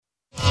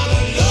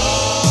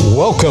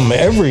Welcome,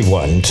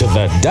 everyone, to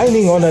the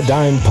Dining on a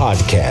Dime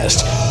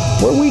podcast,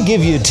 where we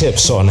give you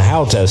tips on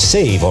how to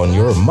save on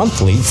your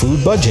monthly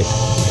food budget.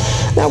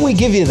 Now, we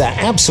give you the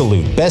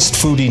absolute best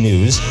foodie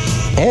news,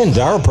 and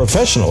our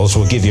professionals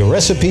will give you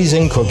recipes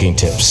and cooking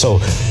tips. So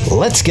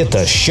let's get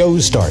the show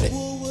started.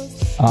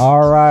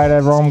 All right,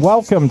 everyone.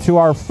 Welcome to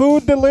our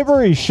food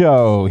delivery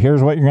show.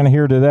 Here's what you're going to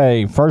hear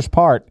today. First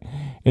part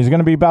is going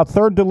to be about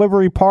third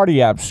delivery party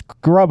apps,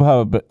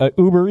 Grubhub,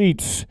 Uber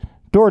Eats,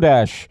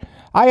 DoorDash.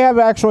 I have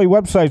actually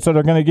websites that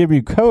are going to give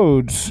you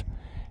codes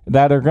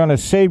that are going to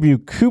save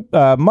you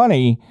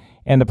money,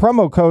 and the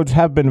promo codes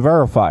have been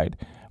verified.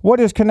 What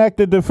is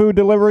connected to food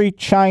delivery?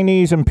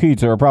 Chinese and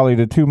pizza are probably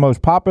the two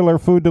most popular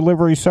food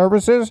delivery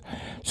services.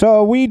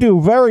 So we do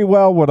very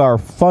well with our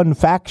fun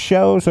facts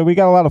show. So we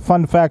got a lot of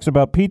fun facts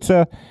about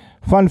pizza,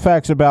 fun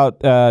facts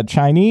about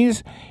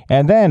Chinese.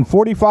 And then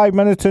 45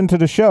 minutes into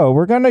the show,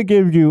 we're going to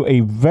give you a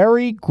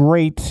very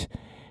great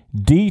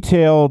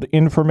detailed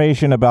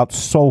information about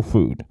soul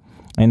food.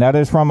 And that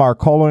is from our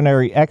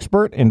culinary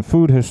expert and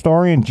food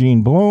historian,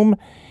 Gene Bloom.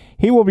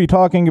 He will be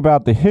talking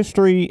about the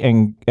history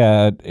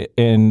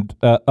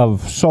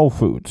of soul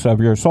food. So if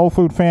you're a soul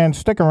food fan,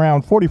 stick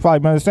around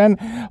 45 minutes in.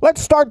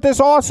 Let's start this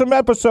awesome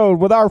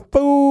episode with our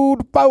food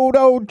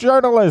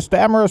photojournalist,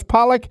 Amaris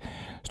Pollock.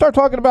 Start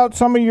talking about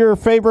some of your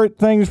favorite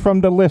things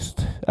from the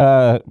list.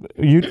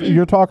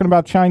 You're talking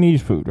about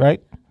Chinese food, right?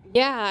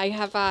 Yeah, I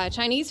have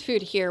Chinese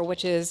food here,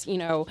 which is,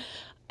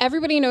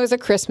 everybody knows A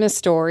Christmas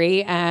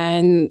Story,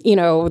 and,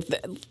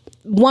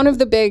 one of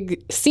the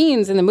big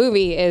scenes in the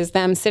movie is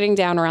them sitting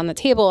down around the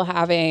table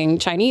having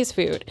Chinese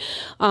food.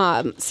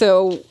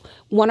 So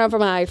one of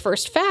my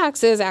first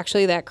facts is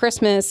actually that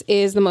Christmas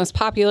is the most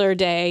popular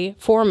day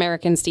for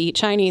Americans to eat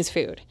Chinese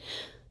food.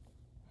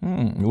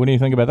 What do you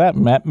think about that?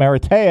 Matt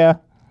Maratea,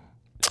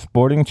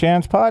 Sporting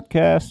Chance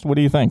Podcast. What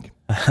do you think?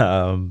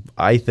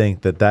 I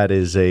think that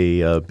is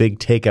a big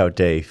takeout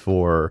day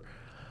for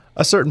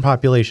a certain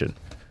population.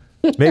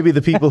 Maybe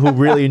the people who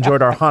really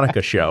enjoyed our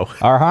Hanukkah show.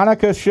 Our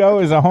Hanukkah show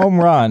is a home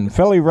run.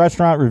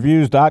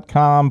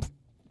 PhillyRestaurantReviews.com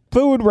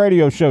food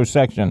radio show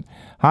section.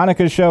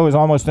 Hanukkah show is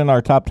almost in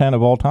our top 10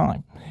 of all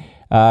time.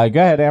 Go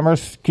ahead,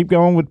 Amaris. Keep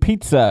going with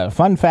pizza.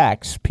 Fun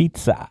facts.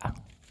 Pizza.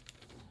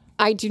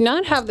 I do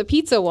not have the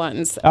pizza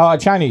ones. Oh,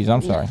 Chinese.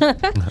 I'm sorry.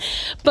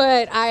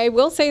 But I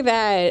will say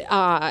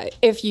that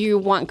if you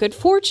want good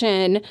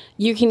fortune,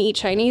 you can eat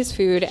Chinese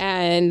food.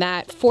 And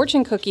that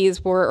fortune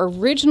cookies were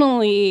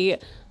originally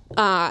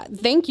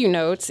thank you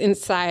notes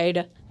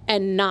inside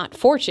and not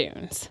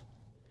fortunes.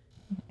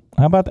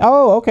 How about,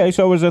 okay.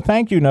 So it was a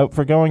thank you note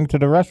for going to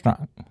the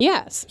restaurant.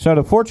 Yes. So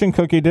the fortune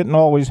cookie didn't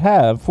always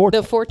have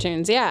fortune. The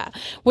fortunes, yeah.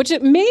 Which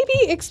it maybe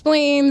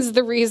explains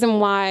the reason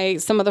why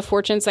some of the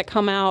fortunes that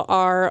come out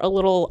are a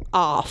little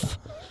off.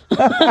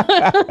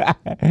 Let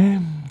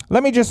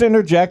me just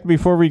interject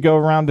before we go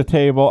around the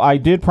table. I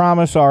did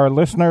promise our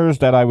listeners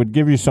that I would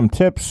give you some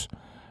tips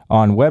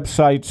on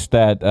websites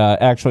that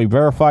actually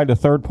verify the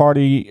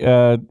third-party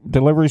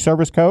delivery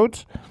service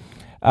codes.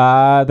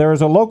 There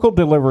is a local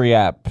delivery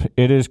app.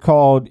 It is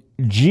called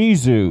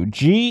Gesoo,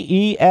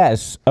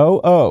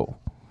 Gesoo.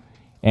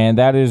 And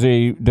that is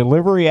a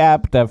delivery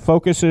app that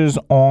focuses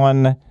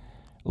on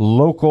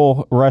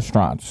local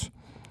restaurants.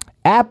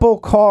 Apple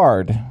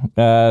Card,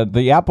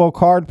 the Apple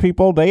Card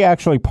people, they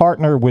actually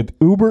partner with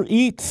Uber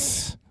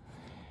Eats.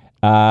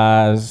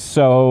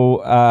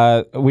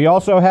 So we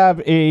also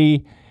have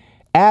a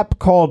app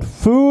called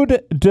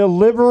Food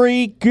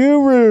Delivery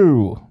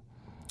Guru.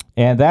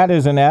 And that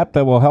is an app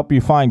that will help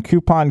you find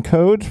coupon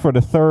codes for the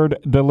third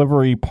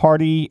delivery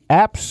party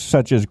apps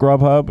such as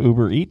Grubhub,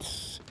 Uber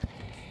Eats.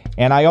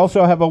 And I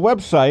also have a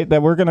website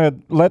that we're going to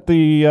let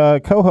the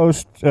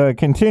co-host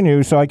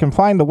continue so I can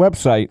find the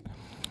website.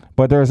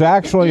 But there's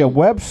actually a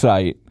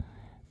website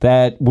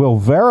that will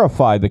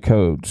verify the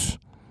codes.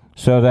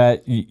 So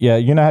that,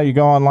 you know how you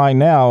go online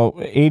now,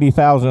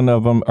 80,000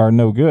 of them are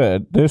no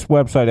good. This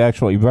website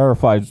actually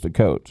verifies the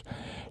codes.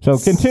 So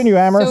continue,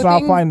 Amaris, and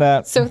I'll find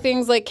that. So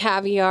things like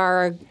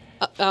Caviar,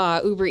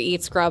 Uber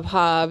Eats,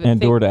 Grubhub. And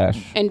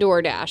DoorDash. And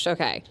DoorDash,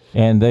 okay.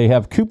 And they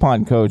have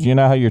coupon codes. You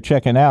know how you're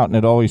checking out, and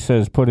it always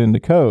says put in the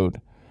code.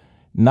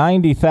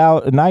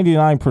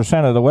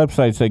 99% of the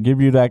websites that give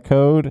you that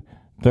code,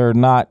 they're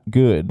not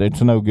good.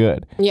 It's no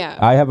good. Yeah.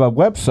 I have a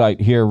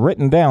website here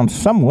written down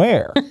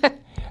somewhere.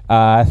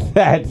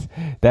 that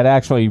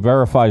actually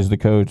verifies the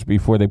codes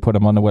before they put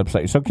them on the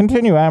website. So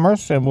continue,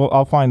 Amaris, and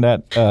I'll find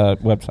that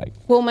website.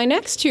 Well, my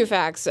next two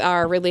facts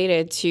are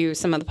related to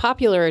some of the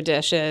popular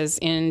dishes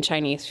in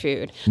Chinese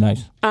food.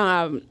 Nice.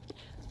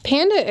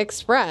 Panda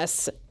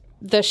Express,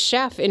 the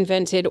chef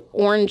invented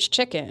orange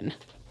chicken.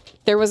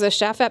 There was a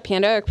chef at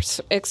Panda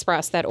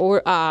Express that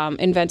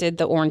invented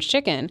the orange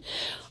chicken,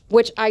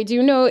 which I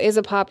do know is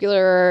a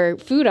popular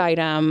food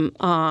item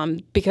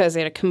because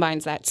it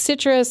combines that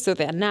citrus, so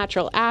the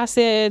natural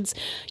acids,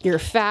 your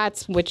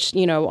fats, which,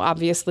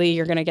 obviously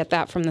you're going to get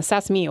that from the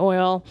sesame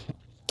oil,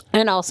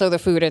 and also the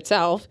food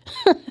itself.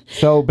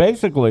 So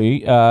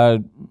basically, I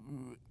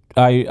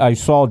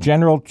saw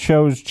General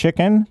Tso's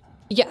chicken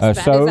Yes, that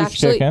is So's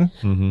actually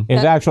chicken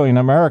is actually an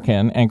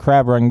American, and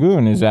Crab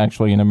Rangoon is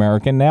actually an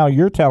American. Now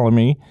you're telling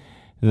me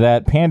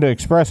that Panda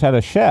Express had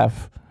a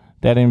chef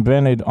that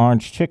invented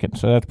orange chicken,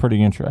 so that's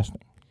pretty interesting.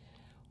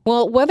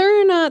 Well, whether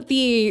or not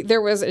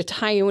there was a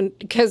Taiwan,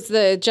 because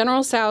the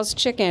General Tso's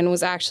chicken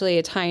was actually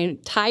a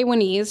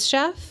Taiwanese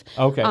chef.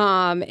 Okay.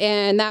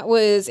 And that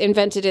was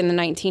invented in the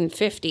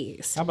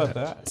 1950s. How about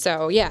that?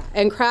 So, yeah.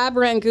 And Crab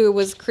Rangoon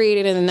was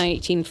created in the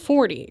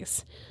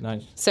 1940s.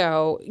 Nice.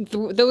 So,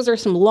 those are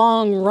some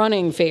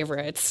long-running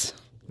favorites.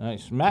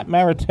 Nice. Matt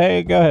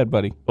Marite, go ahead,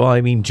 buddy. Well, I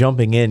mean,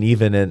 jumping in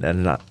even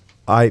and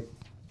I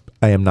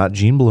am not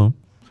Gene Bloom.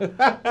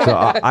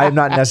 So I'm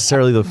not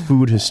necessarily the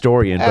food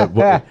historian,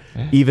 but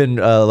even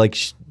like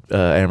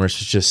Amherst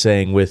was just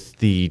saying with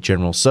the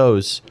General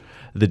Tso's,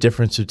 the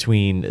difference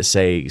between,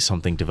 say,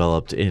 something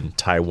developed in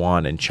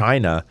Taiwan and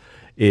China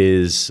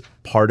is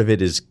part of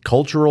it is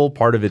cultural,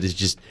 part of it is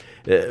just,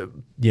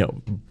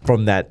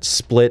 from that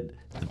split,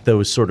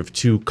 those sort of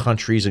two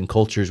countries and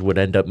cultures would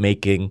end up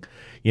making,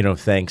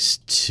 thanks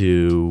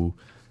to,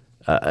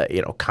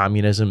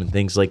 communism and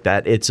things like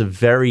that. It's a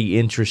very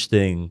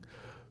interesting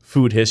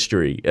food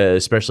history,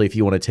 especially if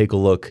you want to take a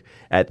look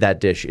at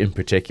that dish in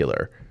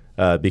particular,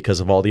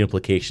 because of all the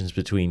implications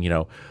between,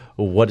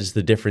 what is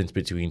the difference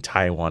between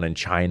Taiwan and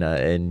China,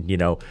 and,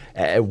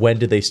 when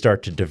do they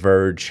start to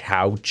diverge,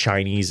 how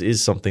Chinese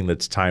is something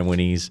that's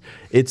Taiwanese.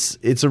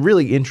 It's a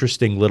really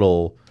interesting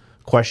little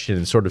question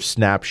and sort of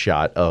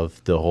snapshot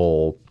of the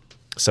whole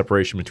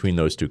separation between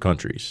those two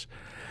countries.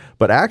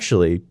 But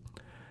actually,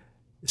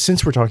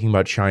 since we're talking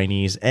about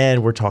Chinese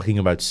and we're talking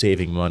about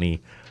saving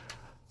money,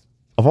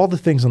 of all the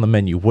things on the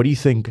menu, what do you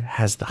think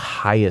has the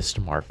highest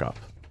markup?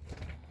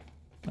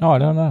 Oh, I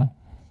don't know.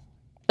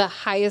 The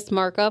highest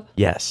markup?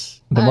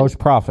 Yes. The most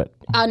profit.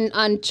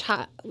 On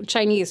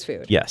Chinese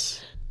food?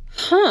 Yes.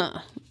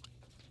 I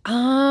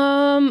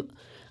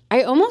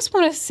almost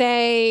want to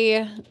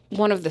say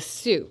one of the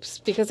soups,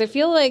 because I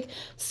feel like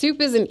soup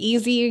is an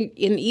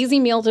easy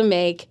meal to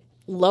make,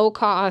 low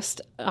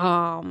cost.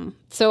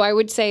 So I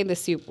would say the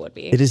soup would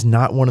be. It is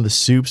not one of the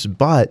soups,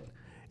 but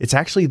it's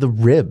actually the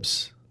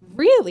ribs.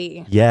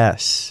 Really?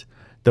 Yes.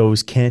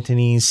 Those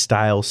Cantonese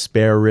style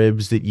spare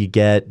ribs that you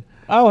get.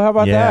 Oh, how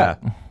about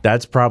that?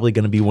 That's probably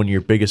going to be one of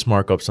your biggest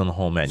markups on the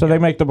whole menu. So they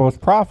make the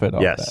most profit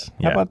off Yes, that.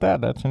 yeah. How about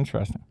that? That's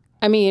interesting.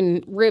 I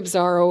mean, ribs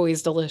are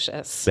always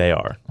delicious. They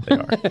are.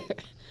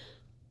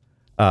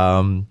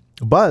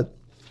 But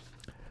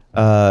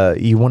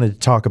you wanted to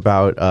talk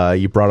about,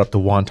 you brought up the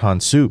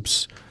wonton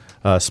soups.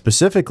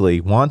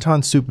 Specifically,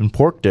 wonton soup and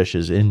pork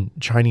dishes in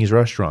Chinese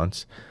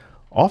restaurants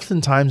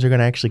oftentimes are going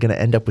to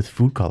end up with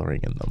food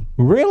coloring in them.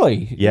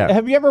 Really? Yeah.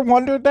 Have you ever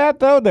wondered that,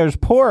 though? There's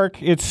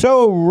pork. It's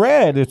so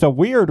red. It's a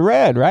weird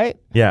red, right?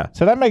 Yeah.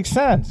 So that makes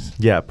sense.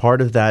 Yeah,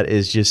 part of that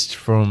is just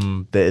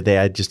from they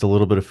add just a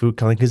little bit of food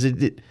coloring because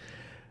it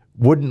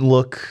wouldn't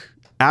look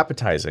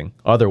appetizing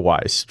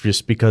otherwise,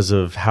 just because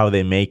of how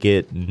they make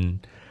it.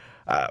 And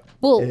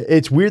Well,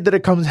 it's weird that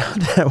it comes out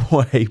that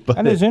way, but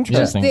That is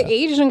interesting. the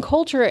Asian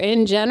culture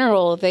in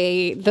general,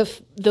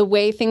 the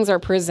way things are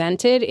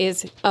presented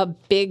is a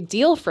big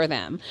deal for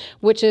them,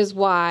 which is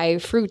why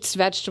fruits,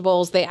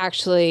 vegetables, they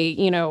actually,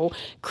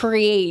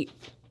 create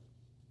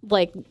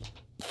like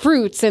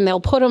fruits and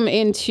they'll put them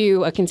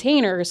into a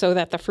container so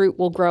that the fruit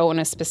will grow in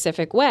a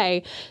specific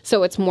way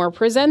so it's more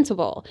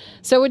presentable.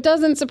 So it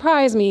doesn't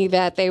surprise me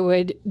that they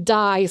would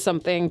dye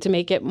something to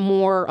make it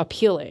more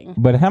appealing.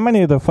 But how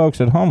many of the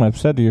folks at home have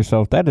said to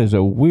yourself, that is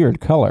a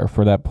weird color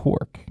for that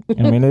pork?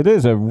 I mean, it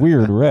is a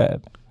weird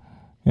red.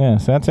 Yeah,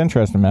 so that's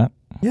interesting, Matt.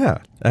 yeah.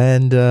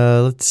 And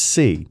let's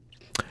see,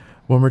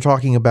 when we're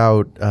talking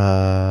about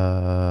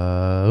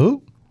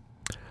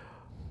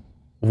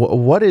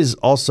what is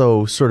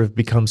also sort of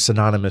become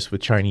synonymous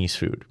with Chinese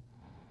food,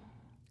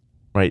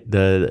 right?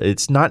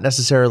 It's not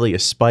necessarily a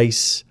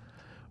spice,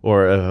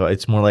 or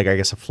it's more like, I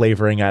guess, a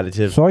flavoring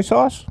additive. Soy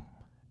sauce?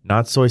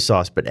 Not soy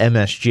sauce, but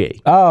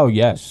MSG. Oh,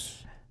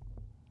 yes.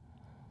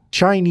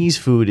 Chinese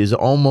food is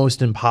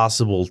almost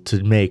impossible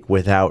to make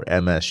without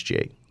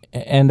MSG.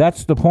 And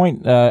that's the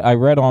point I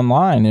read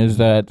online, is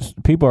that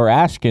people are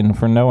asking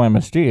for no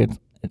MSG.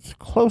 It's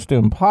close to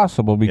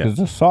impossible because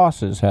the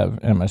sauces have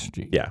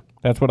MSG. Yeah.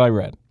 That's what I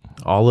read.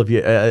 All of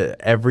you,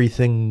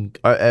 everything,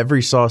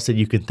 every sauce that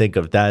you can think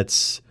of,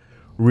 that's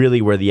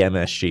really where the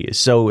MSG is.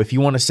 So if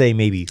you want to say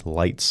maybe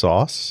light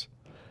sauce,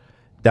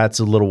 that's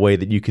a little way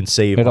that you can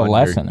save. It'll on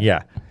lessen it.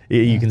 Yeah.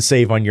 You can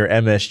save on your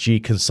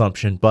MSG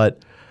consumption,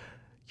 but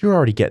you're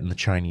already getting the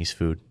Chinese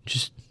food.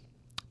 Just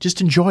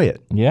enjoy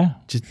it. Yeah.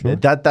 Sure.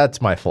 That's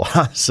my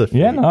philosophy.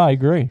 Yeah, no, I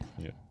agree.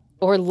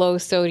 Or low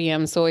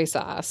sodium soy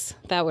sauce.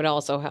 That would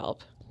also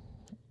help.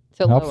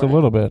 Helps a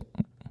little bit.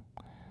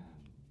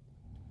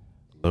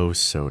 Low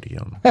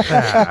sodium.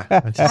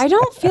 I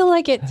don't feel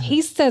like it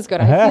tastes as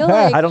good. I feel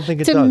like I don't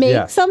think it to does, make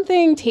yeah.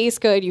 something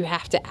taste good, you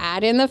have to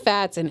add in the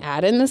fats and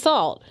add in the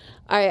salt.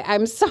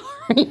 I'm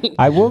sorry.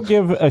 I will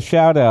give a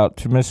shout out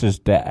to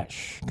Mrs.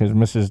 Dash, because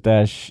Mrs.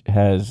 Dash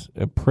has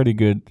a pretty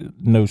good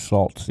no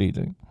salt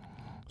seasoning.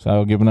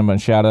 So giving them a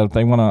shout out. If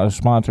they want to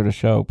sponsor the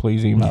show,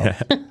 please email.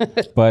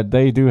 But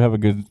they do have a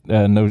good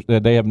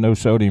they have no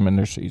sodium in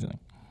their seasoning.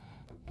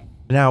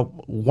 Now,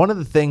 one of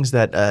the things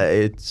that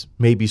it's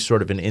maybe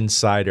sort of an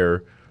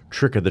insider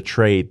trick of the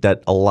trade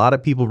that a lot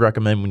of people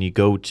recommend when you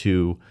go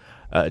to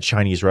a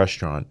Chinese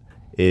restaurant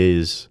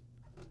is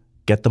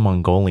get the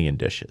Mongolian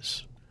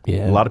dishes.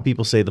 Yeah. A lot of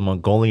people say the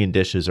Mongolian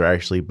dishes are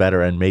actually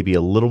better and maybe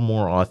a little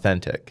more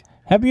authentic.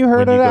 Have you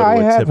heard when of you that? go to I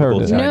a have typical heard of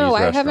that. Chinese No, I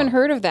restaurant. haven't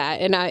heard of that,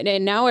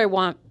 and now I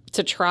want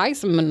to try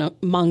some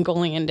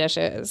Mongolian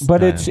dishes.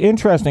 But it's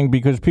interesting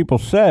because people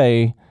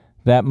say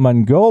that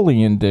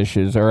Mongolian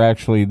dishes are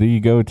actually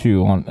the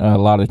go-to on a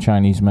lot of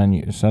Chinese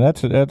menus. So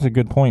that's a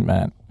good point,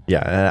 Matt.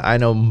 Yeah, and I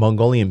know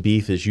Mongolian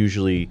beef is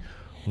usually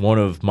one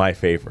of my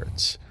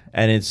favorites.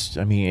 And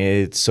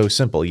it's so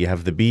simple. You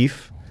have the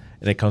beef,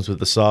 and it comes with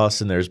the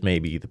sauce, and there's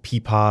maybe the pea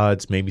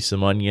pods, maybe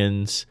some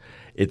onions.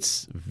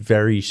 It's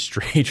very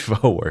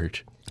straightforward.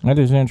 That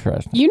is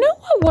interesting. You know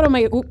what? One of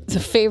my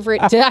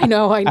favorite. I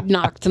know I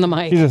knocked in the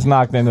mic. You just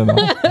knocked into them.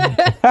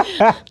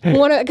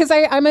 Because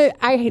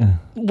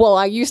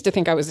I used to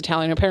think I was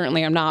Italian.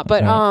 Apparently, I'm not.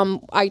 But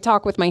I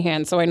talk with my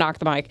hands, so I knock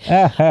the mic.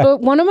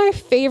 But one of my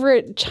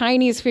favorite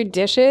Chinese food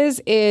dishes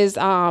is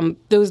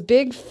those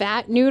big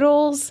fat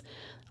noodles.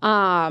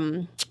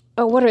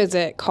 What is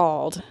it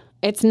called?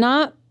 It's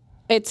not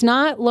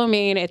lo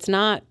mein. It's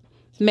not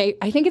Mei.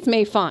 I think it's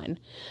Mei Fun.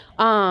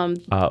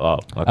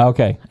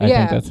 Okay, I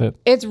think that's it.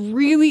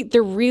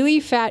 They're really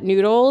fat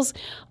noodles,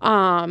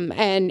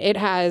 and it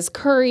has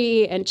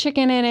curry and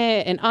chicken in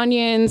it and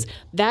onions.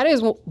 That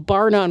is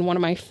bar none one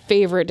of my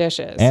favorite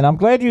dishes. And I'm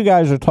glad you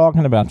guys are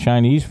talking about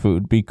Chinese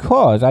food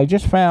because I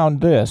just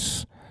found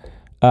this.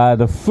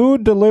 The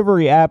food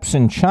delivery apps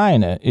in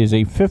China is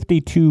a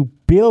 $52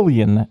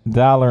 billion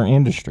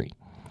industry.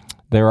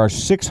 There are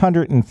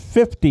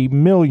 650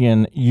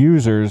 million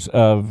users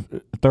of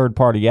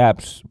third-party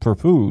apps for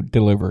food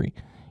delivery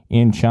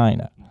in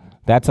China.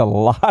 That's a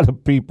lot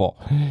of people.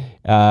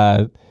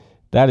 That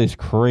is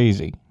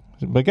crazy.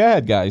 But go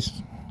ahead,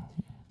 guys.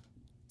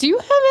 Do you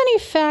have any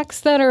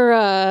facts that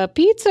are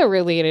pizza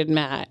related,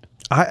 Matt?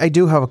 I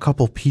do have a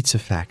couple pizza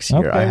facts here.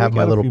 Okay, I have we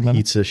my got a little few minutes.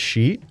 pizza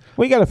sheet.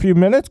 We got a few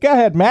minutes. Go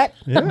ahead, Matt.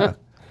 Yeah.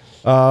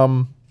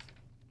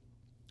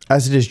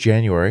 As it is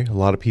January, a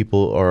lot of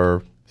people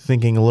are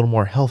thinking a little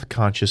more health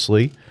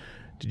consciously.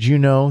 Did you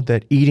know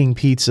that eating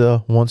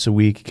pizza once a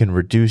week can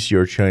reduce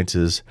your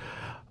chances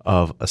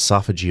of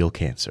esophageal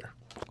cancer?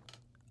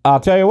 I'll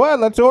tell you what.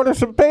 Let's order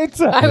some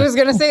pizza. I was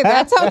going to say,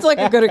 that sounds like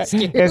a good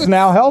excuse. It's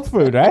now health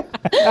food, right?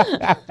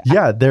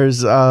 Yeah,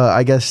 there's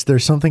I guess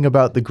there's something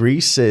about the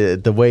grease,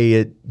 the way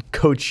it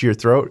coats your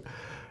throat.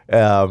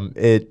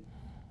 It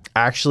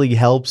actually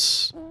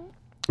helps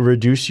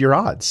reduce your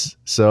odds.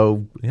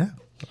 So, yeah.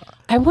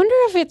 I wonder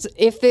if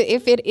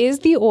it is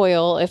the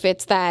oil, if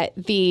it's that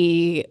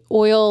the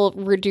oil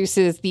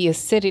reduces the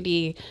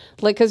acidity,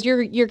 like because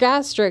your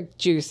gastric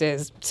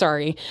juices,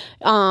 are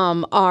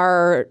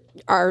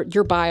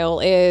your bile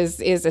is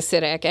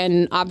acidic,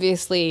 and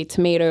obviously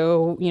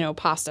tomato,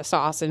 pasta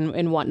sauce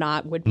and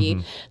whatnot would be.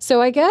 Mm-hmm.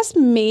 So I guess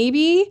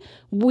maybe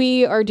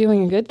we are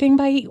doing a good thing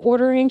by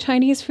ordering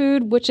Chinese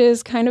food, which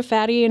is kind of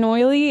fatty and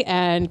oily,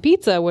 and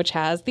pizza, which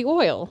has the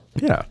oil.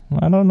 Yeah.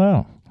 I don't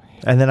know.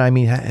 And then,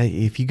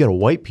 if you get a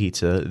white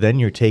pizza, then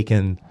you're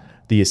taking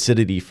the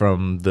acidity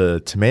from the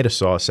tomato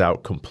sauce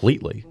out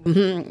completely.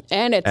 Mm-hmm.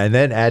 And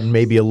then add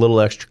maybe a little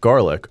extra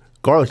garlic.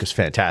 Garlic is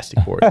fantastic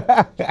for you.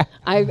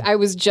 I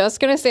was just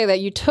going to say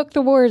that you took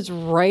the words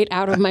right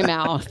out of my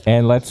mouth.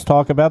 And let's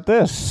talk about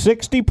this.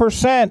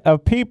 60%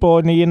 of people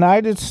in the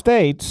United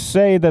States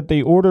say that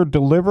they order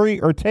delivery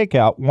or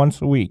takeout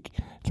once a week.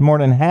 It's more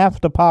than half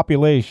the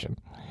population.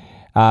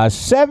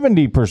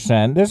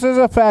 70%, this is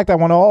a fact I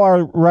want all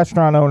our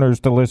restaurant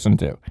owners to listen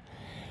to.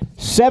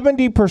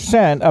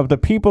 70% of the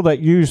people that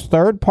use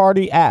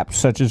third-party apps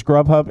such as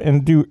Grubhub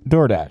and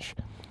DoorDash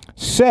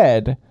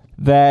said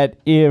that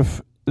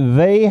if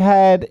they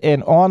had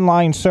an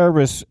online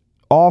service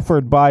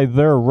offered by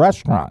their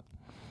restaurant,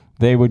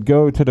 they would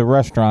go to the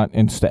restaurant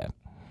instead.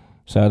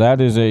 So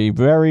that is a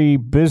very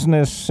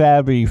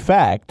business-savvy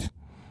fact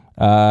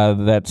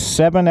that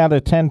 7 out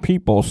of 10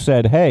 people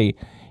said, hey,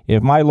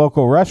 if my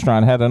local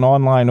restaurant had an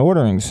online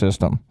ordering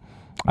system,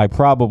 I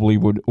probably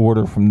would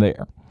order from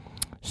there.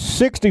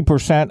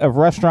 60% of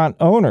restaurant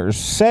owners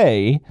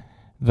say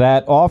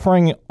that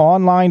offering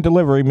online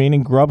delivery,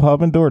 meaning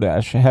Grubhub and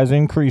DoorDash, has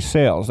increased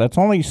sales. That's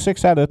only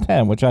 6 out of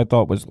 10, which I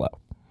thought was low.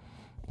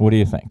 What do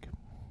you think?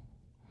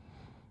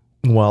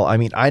 Well,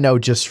 I know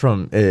just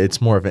from,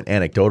 it's more of an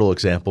anecdotal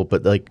example,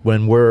 but like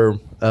when we're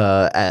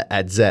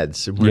at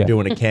Zed's, we're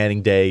doing a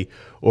canning day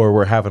or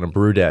we're having a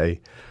brew day,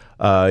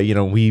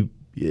 my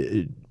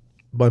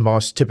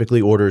boss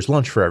typically orders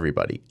lunch for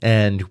everybody.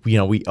 And,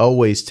 we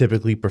always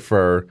typically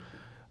prefer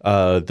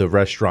the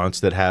restaurants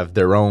that have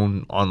their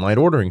own online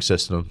ordering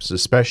systems,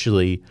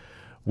 especially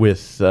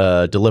with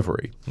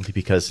delivery,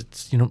 because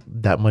it's,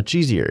 that much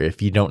easier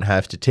if you don't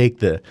have to take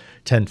the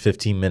 10,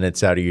 15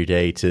 minutes out of your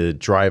day to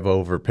drive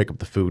over, pick up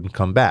the food and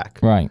come back.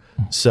 Right.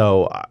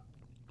 So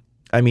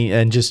I mean,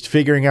 and just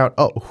figuring out,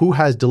 who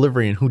has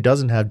delivery and who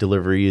doesn't have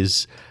delivery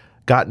has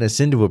gotten us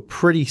into a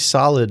pretty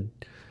solid,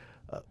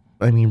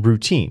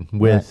 routine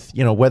with,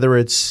 whether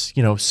it's,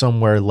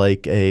 somewhere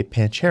like a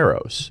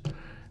Pancheros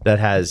that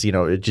has,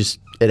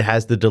 it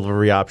has the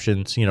delivery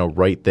options,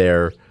 right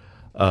there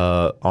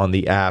on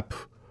the app,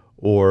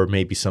 or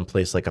maybe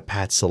someplace like a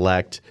Pat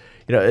Select,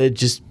 it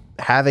just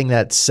having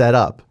that set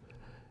up,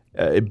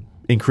 it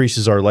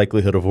increases our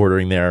likelihood of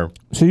ordering there.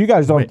 So you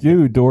guys don't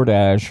do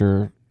DoorDash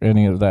or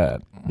any of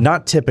that?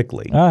 Not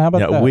typically. How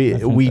about that?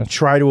 We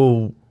try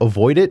to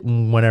avoid it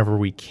whenever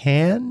we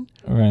can.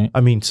 Right.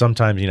 I mean,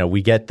 sometimes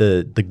we get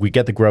the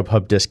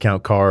Grubhub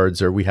discount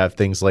cards, or we have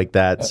things like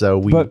that.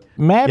 So But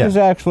Matt is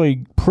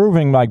actually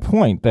proving my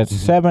point that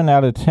 7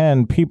 out of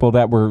 10 people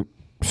that were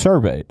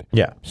surveyed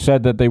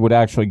said that they would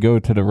actually go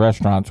to the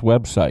restaurant's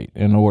website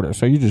and order.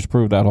 So you just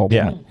proved that whole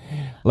point.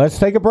 Let's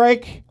take a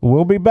break.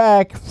 We'll be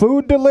back.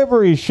 Food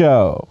Delivery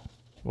Show.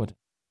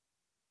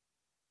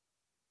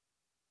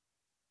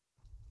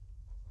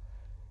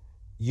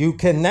 You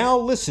can now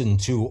listen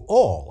to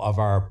all of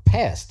our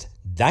past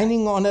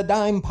Dining on a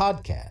Dime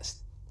podcast.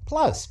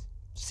 Plus,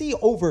 see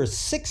over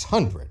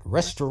 600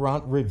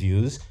 restaurant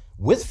reviews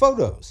with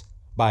photos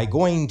by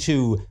going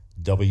to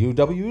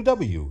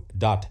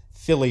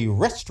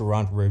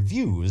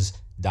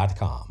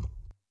www.phillyrestaurantreviews.com.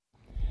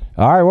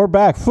 All right, we're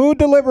back. Food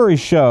Delivery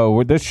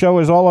Show. This show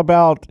is all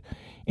about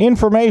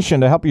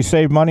information to help you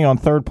save money on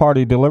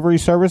third-party delivery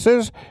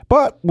services,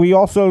 but we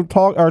also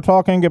are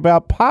talking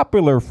about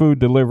popular food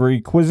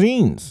delivery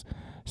cuisines,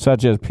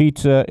 such as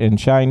pizza and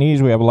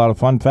Chinese. We have a lot of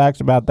fun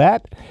facts about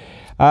that.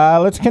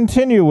 Let's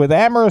continue with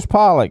Amaris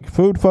Pollock,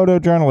 food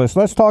photojournalist.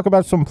 Let's talk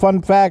about some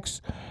fun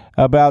facts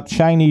about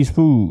Chinese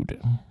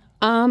food.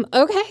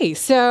 Okay,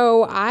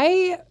 so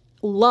I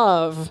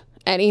love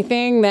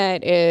anything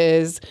that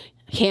is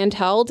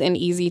handheld and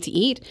easy to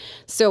eat.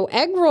 So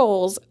egg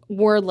rolls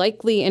were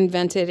likely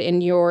invented in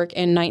New York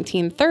in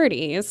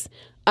 1930s.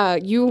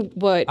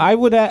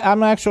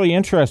 I'm actually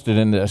interested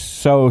in this.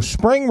 So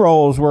spring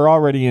rolls were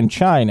already in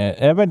China.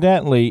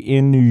 Evidently,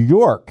 in New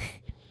York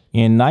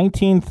in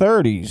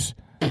 1930s,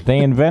 they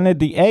invented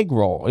the egg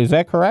roll. Is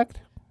that correct?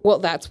 Well,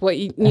 that's what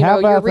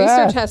your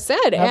research has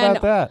said. How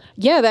about that?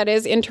 Yeah, that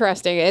is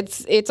interesting.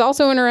 It's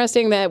also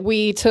interesting that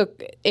we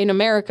took in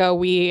America,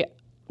 we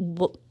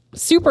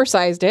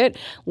supersized it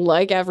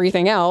like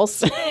everything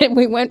else. And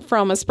we went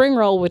from a spring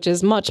roll, which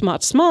is much,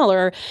 much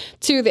smaller,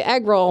 to the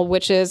egg roll,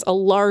 which is a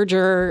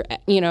larger,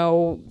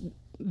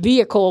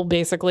 vehicle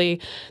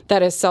basically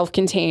that is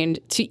self-contained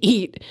to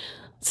eat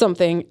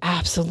something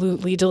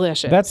absolutely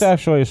delicious. That's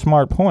actually a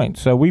smart point.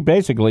 So we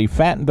basically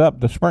fattened up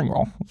the spring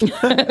roll in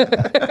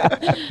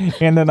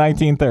the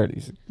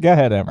 1930s. Go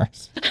ahead,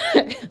 Emers.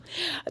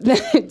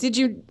 Did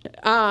you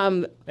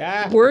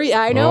worry?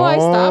 I know I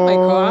stopped. I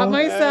caught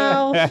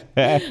myself.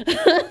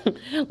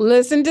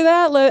 Listen to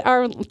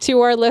that,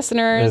 to our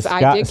listeners.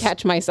 I did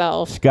catch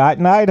myself. Scott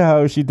in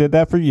Idaho, she did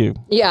that for you.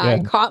 Yeah, I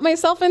caught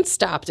myself and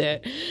stopped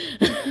it.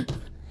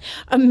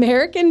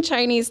 American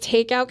Chinese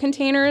takeout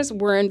containers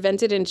were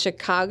invented in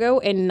Chicago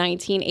in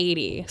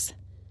 1980s.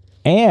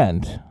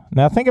 And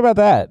now think about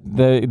that.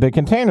 The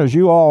containers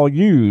you all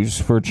use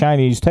for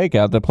Chinese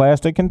takeout, the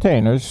plastic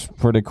containers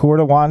for the quart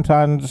of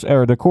wontons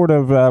or the quart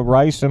of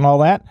rice and all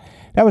that,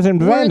 that was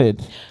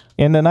invented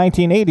in the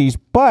 1980s.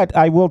 But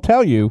I will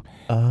tell you,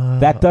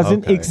 that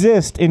doesn't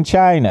exist in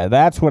China.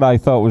 That's what I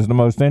thought was the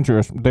most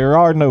interesting. There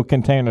are no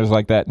containers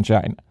like that in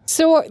China.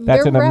 So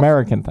that's an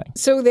American thing.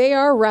 So they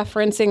are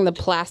referencing the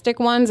plastic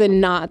ones and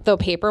not the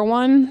paper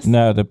ones?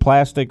 No, the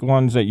plastic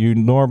ones that you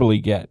normally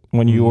get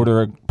when you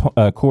order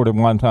a quart of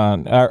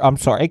wonton. I'm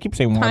sorry, I keep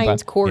saying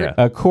wonton. Quart. Yeah.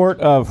 A quart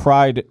of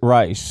fried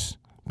rice.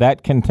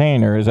 That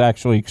container is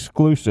actually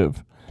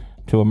exclusive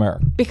to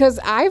America. Because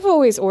I've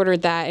always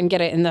ordered that and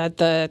get it in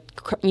the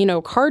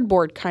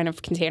cardboard kind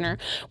of container,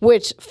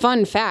 which,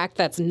 fun fact,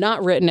 that's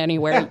not written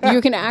anywhere.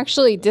 You can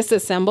actually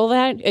disassemble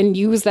that and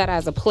use that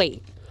as a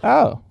plate.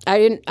 Oh.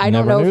 I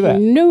don't know if you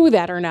knew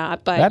that or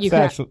not, but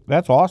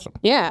that's awesome.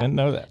 Yeah. Didn't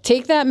know that.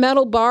 Take that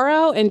metal bar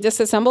out and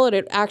disassemble it.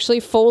 It actually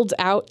folds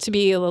out to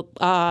be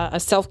a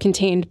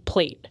self-contained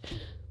plate.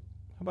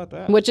 How about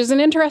that? Which is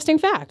an interesting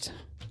fact.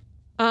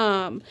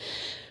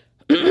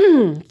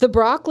 The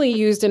broccoli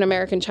used in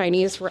American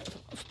Chinese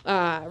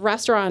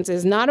restaurants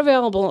is not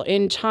available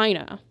in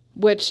China,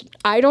 which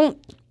I don't...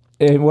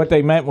 And what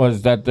they meant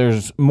was that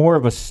there's more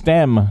of a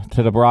stem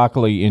to the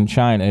broccoli in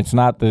China. It's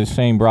not the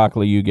same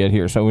broccoli you get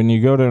here. So when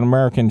you go to an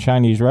American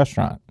Chinese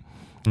restaurant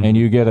and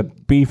you get a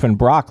beef and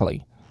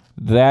broccoli,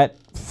 that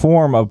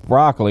form of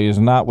broccoli is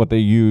not what they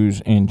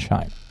use in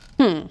China.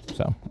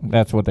 So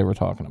that's what they were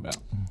talking about.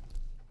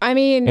 I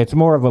mean... It's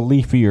more of a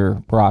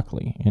leafier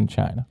broccoli in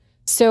China.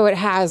 So it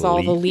has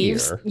all the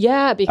leaves.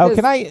 Yeah, because...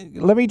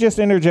 let me just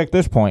interject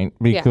this point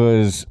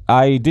because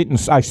I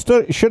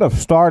should have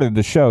started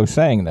the show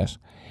saying this.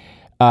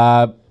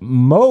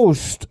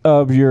 Most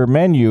of your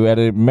menu at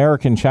an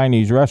American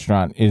Chinese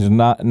restaurant is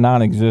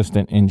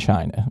non-existent in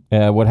China.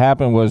 What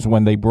happened was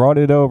when they brought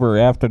it over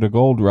after the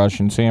gold rush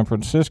in San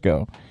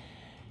Francisco,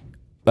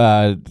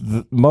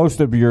 most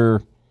of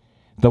the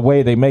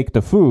way they make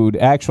the food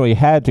actually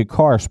had to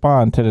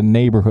correspond to the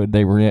neighborhood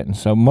they were in.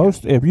 So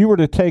if you were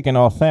to take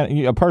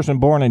a person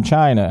born in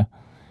China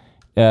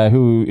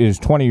who is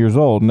 20 years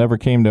old, never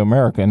came to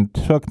America, and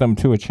took them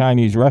to a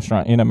Chinese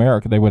restaurant in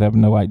America, they would have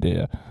no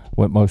idea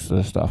what most of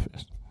the stuff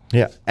is.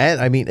 Yeah,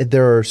 and I mean,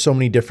 there are so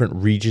many different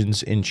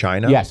regions in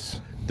China. Yes.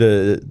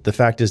 The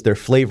fact is their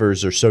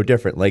flavors are so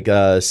different. Like,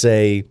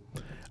 say,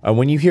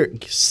 when you hear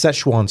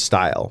Szechuan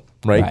style,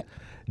 right?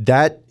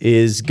 That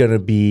is going to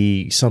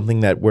be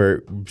something that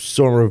we're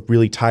sort of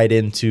really tied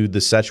into the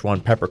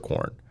Szechuan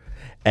peppercorn.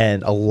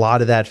 And a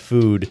lot of that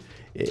food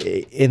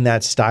in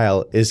that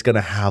style is going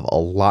to have a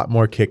lot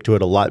more kick to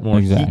it, a lot more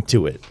heat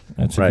to it.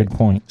 That's a good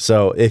point.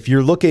 So if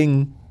you're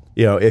looking,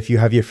 if you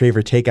have your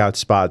favorite takeout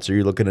spots or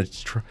you're looking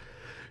to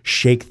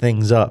shake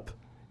things up,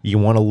 you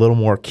want a little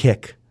more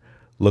kick,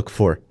 look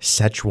for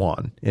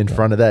Szechuan in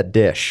front of that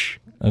dish.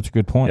 That's a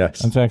good point. Yes.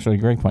 That's actually a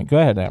great point. Go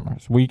ahead,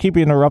 Amaris. We keep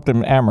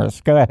interrupting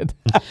Amaris. Go ahead.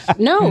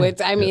 No,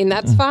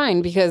 that's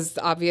fine because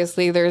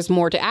obviously there's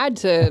more to add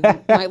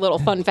to my little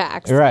fun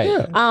facts. Right.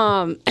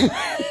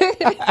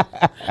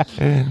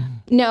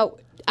 Now,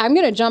 I'm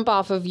going to jump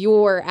off of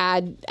your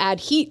add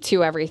heat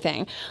to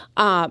everything.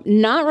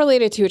 Not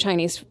related to a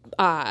Chinese,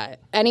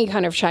 any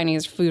kind of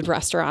Chinese food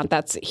restaurant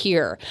that's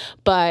here,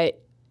 but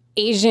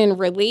Asian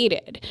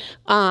related.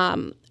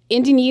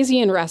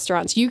 Indonesian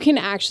restaurants, you can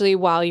actually,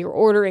 while you're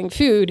ordering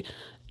food,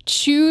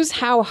 choose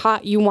how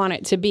hot you want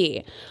it to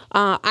be.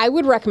 I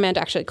would recommend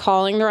actually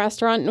calling the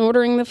restaurant and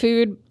ordering the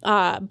food,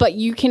 but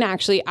you can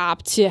actually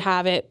opt to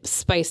have it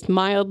spiced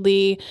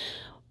mildly,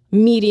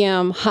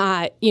 medium,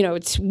 hot,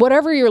 it's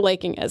whatever your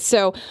liking is.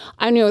 So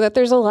I know that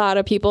there's a lot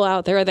of people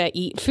out there that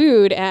eat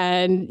food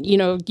and,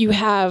 you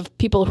have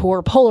people who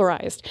are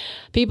polarized,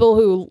 people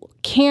who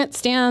can't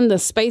stand the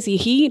spicy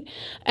heat,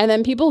 and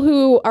then people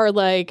who are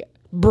like,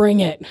 bring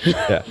it.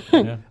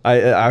 Yeah.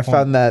 I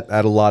found that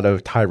at a lot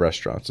of Thai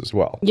restaurants as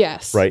well.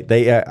 Yes. Right.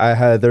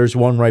 There's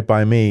one right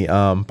by me,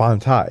 Bon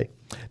Thai.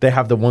 They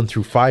have the 1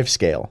 through 5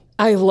 scale.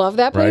 I love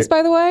that place,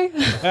 by the way.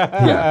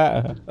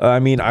 Yeah. I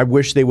mean, I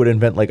wish they would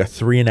invent like a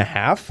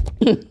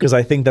 3.5 because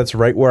I think that's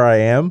right where I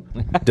am.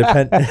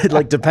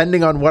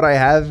 Depending on what I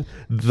have,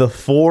 the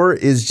 4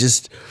 is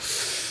just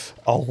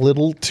a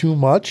little too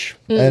much.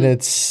 And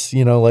it's,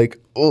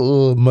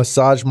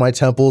 massage my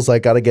temples. I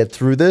got to get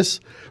through this.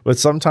 But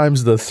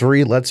sometimes the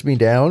 3 lets me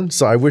down.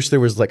 So I wish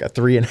there was like a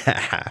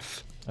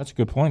 3.5. That's a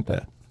good point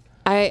there.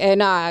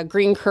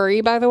 Green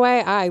curry, by the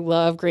way, I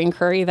love green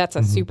curry. That's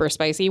a super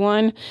spicy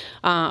one.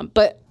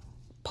 But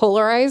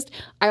polarized,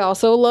 I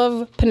also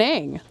love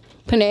Penang.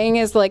 Penang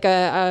is like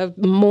a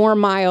more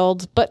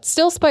mild, but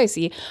still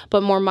spicy,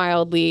 but more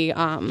mildly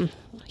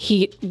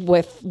heat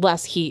with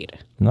less heat.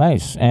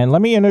 Nice. And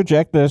let me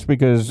interject this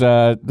because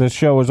this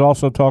show is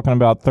also talking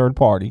about third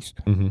parties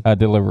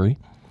delivery.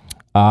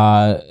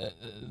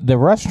 The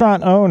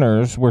restaurant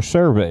owners were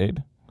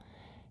surveyed,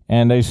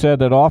 and they said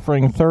that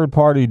offering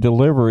third-party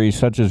delivery,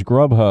 such as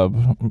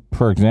Grubhub,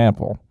 for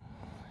example,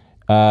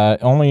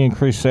 only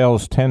increased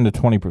sales 10 to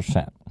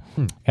 20%.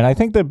 And I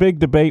think the big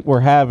debate we're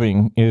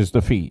having is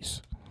the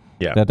fees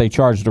that they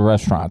charge the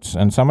restaurants.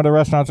 And some of the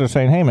restaurants are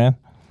saying, hey, man,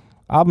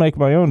 I'll make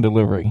my own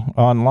delivery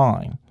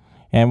online.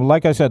 And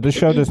like I said, this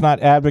show does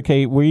not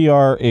advocate. We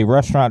are a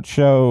restaurant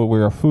show.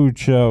 We're a food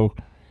show.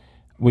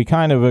 We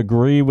kind of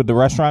agree with the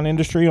restaurant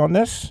industry on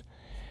this.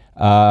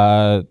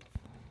 But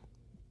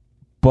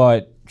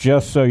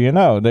just so you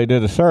know, they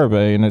did a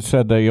survey, and it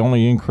said they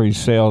only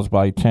increased sales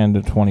by 10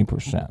 to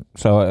 20%.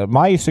 So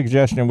my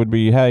suggestion would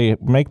be, hey,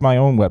 make my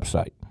own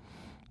website.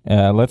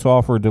 Let's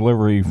offer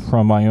delivery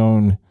from my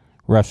own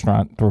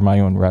restaurant through my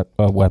own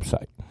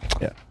website.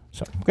 Yeah.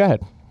 So go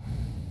ahead.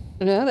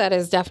 No, that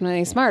is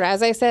definitely smart.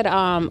 As I said,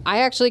 I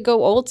actually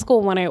go old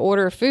school when I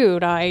order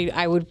food.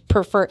 I would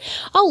prefer,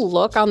 I'll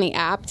look on the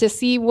app to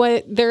see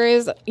what there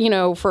is,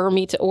 for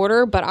me to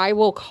order, but I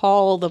will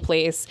call the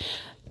place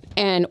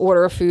and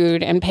order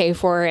food and pay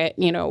for it,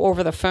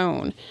 over the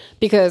phone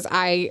because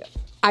I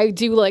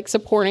do like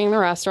supporting the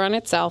restaurant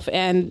itself.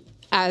 And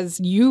as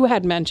you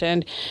had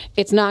mentioned,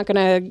 it's not going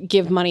to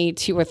give money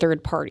to a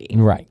third party.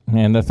 Right.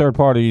 And the third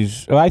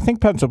parties, I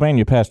think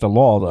Pennsylvania passed a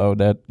law, though,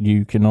 that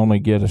you can only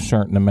get a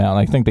certain amount.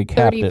 I think they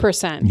capped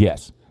 30%. it.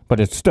 Yes.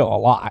 But it's still a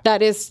lot.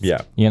 That is.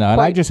 Yeah. And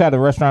I just had a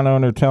restaurant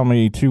owner tell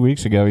me 2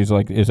 weeks ago, he's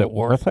like, is it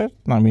worth it?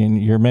 I mean,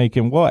 you're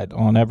making what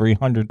on every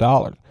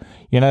 $100?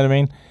 You know what I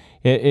mean?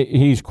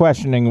 He's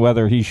questioning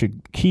whether he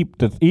should keep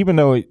even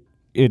though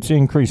it's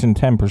increasing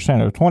 10%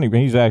 or 20%,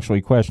 he's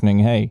actually questioning,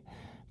 hey,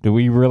 do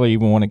we really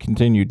even want to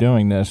continue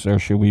doing this, or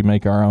should we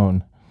make our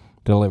own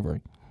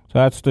delivery? So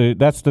that's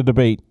the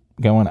debate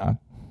going on.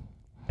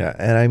 Yeah,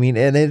 and I mean,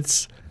 and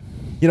it's,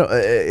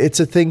 it's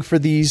a thing for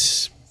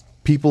these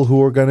people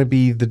who are going to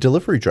be the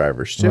delivery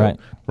drivers too,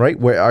 right?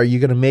 Where are you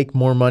going to make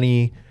more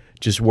money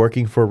just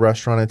working for a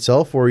restaurant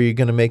itself, or are you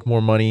going to make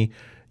more money,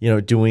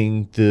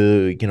 doing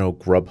the,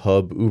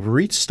 Grubhub, Uber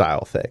Eats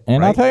style thing.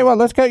 And right? I'll tell you what,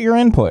 let's get your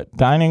input.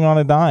 Dining on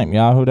a Dime,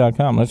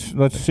 yahoo.com.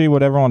 Let's see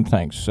what everyone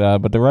thinks.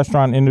 But the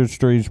restaurant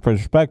industry's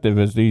perspective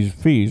is these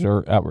fees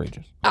are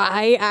outrageous.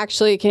 I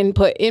actually can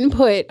put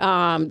input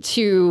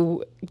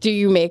to do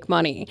you make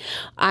money?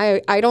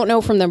 I don't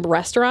know from the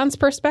restaurant's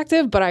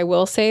perspective, but I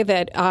will say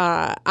that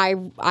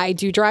I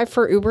do drive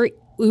for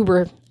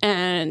Uber,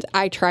 and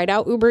I tried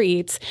out Uber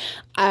Eats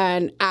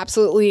and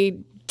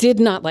absolutely did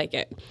not like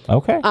it.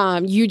 Okay.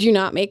 You do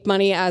not make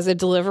money as a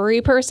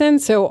delivery person,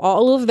 so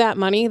all of that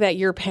money that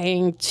you're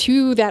paying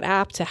to that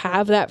app to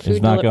have that food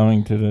It's not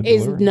going to the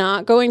is delivery.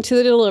 not going to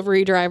the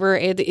delivery driver.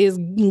 It is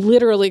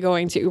literally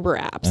going to Uber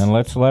apps. And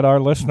let's let our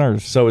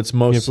listeners. So it's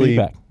mostly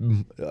feedback.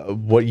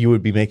 What you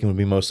would be making would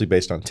be mostly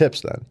based on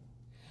tips then.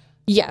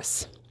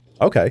 Yes.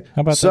 Okay.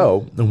 How about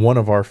so one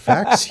of our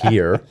facts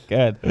here,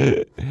 Good.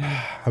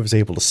 I was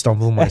able to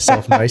stumble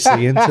myself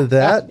nicely into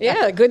that.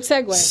 Yeah, good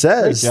segue. Good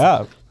Says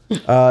job.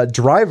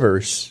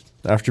 drivers,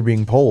 after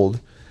being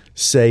polled,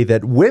 say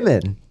that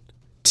women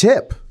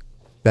tip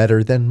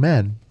better than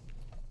men.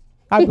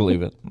 I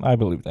believe it. I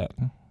believe that.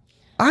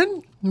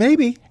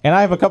 Maybe. And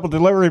I have a couple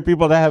delivery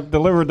people that have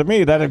delivered to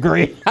me that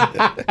agree.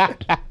 I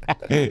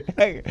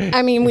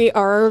mean, we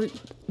are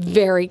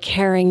very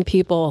caring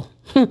people.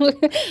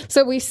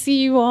 So we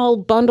see you all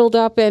bundled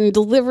up and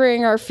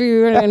delivering our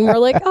food, and we're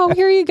like, oh,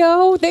 here you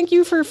go. Thank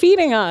you for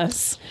feeding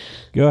us.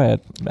 Go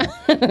ahead.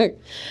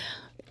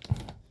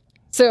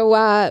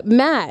 So,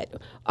 Matt,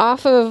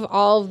 off of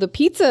all of the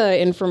pizza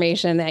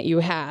information that you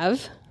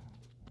have,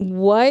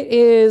 what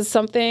is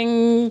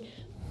something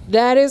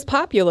that is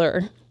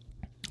popular?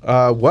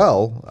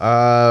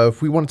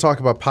 If we want to talk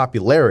about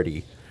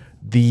popularity,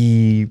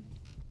 the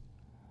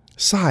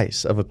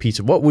size of a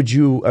pizza, what would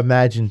you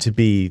imagine to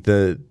be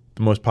the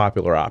most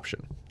popular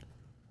option?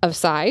 Of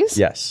size?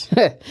 Yes.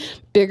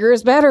 Bigger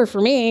is better for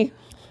me.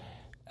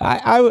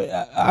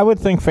 I would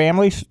think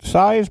family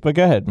size, but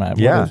go ahead, Matt. What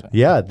Yeah. is it?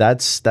 Yeah.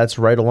 That's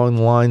right along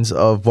the lines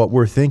of what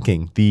we're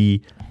thinking.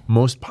 The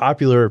most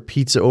popular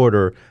pizza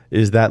order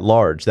is that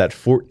large, that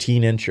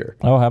 14-incher.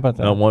 Oh, how about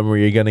that? One where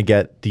you're going to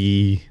get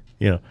the,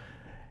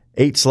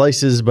 8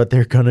 slices, but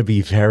they're going to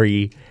be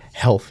very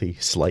healthy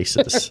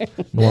slices.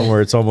 One where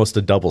it's almost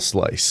a double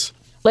slice.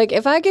 Like,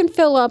 if I can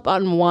fill up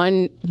on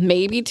 1,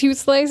 maybe 2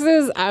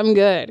 slices, I'm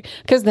good.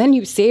 Because then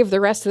you save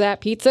the rest of that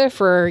pizza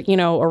for,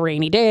 a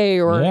rainy day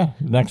or... Yeah,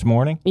 next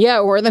morning. Yeah,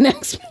 or the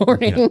next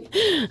morning.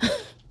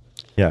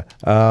 Yeah.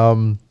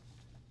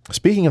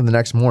 Speaking of the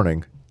next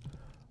morning,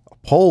 a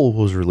poll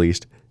was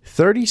released.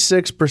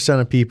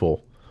 36% of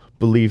people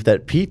believe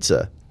that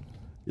pizza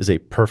is a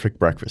perfect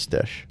breakfast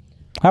dish.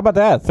 How about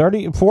that?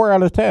 4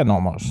 out of 10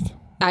 almost.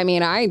 I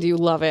mean, I do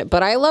love it,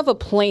 but I love a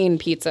plain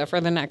pizza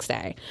for the next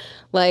day.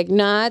 Like,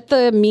 not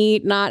the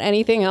meat, not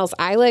anything else.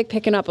 I like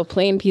picking up a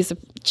plain piece of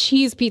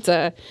cheese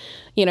pizza,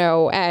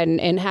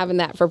 and having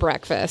that for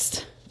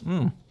breakfast.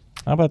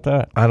 How about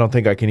that? I don't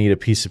think I can eat a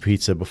piece of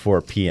pizza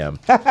before PM.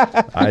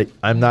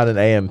 I'm not an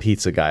AM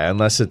pizza guy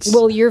unless it's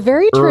Well, you're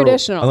very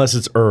traditional. unless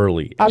it's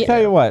early. I'll tell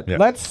you what.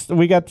 Yeah.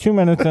 We got 2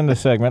 minutes in the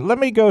segment. Let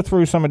me go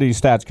through some of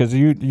these stats because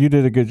you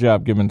did a good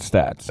job giving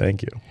stats.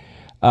 Thank you.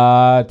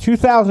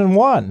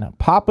 2001,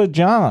 Papa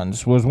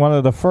John's was one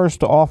of the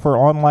first to offer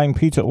online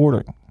pizza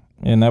ordering.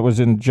 And that was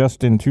in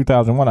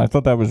 2001. I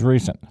thought that was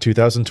recent.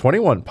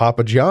 2021,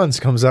 Papa John's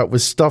comes out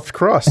with stuffed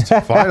crust.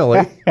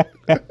 Finally.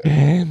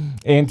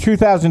 In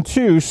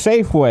 2002,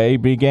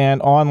 Safeway began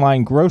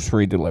online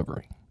grocery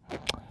delivery.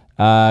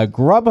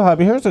 Grubhub,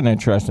 here's an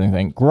interesting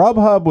thing.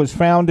 Grubhub was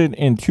founded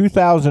in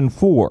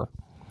 2004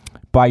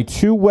 by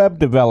 2 web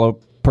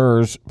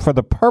developers for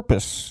the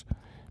purpose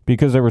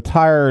because they were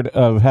tired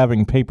of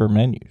having paper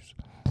menus.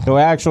 So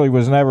it actually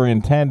was never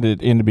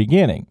intended in the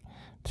beginning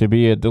to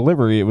be a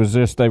delivery. It was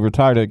just they were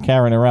tired of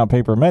carrying around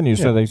paper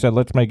menus, so they said,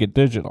 let's make it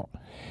digital.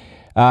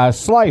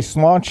 Slice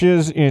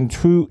launches in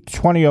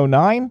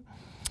 2009.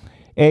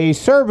 A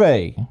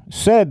survey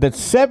said that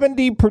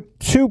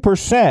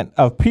 72%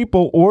 of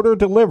people order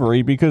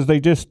delivery because they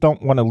just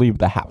don't want to leave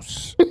the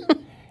house.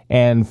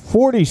 And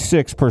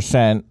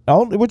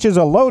 46%, which is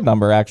a low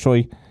number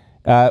actually,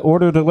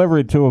 order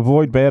delivery to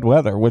avoid bad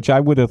weather, which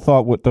I would have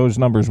thought those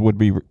numbers would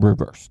be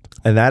reversed.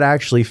 And that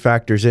actually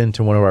factors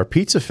into one of our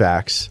pizza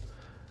facts.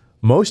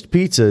 Most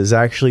pizza is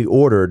actually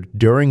ordered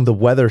during the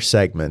weather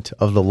segment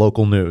of the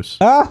local news.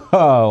 Oh,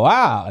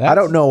 wow. I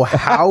don't know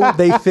how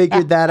they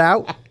figured that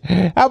out.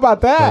 How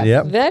about that?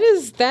 Yep.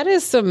 That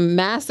is some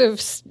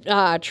massive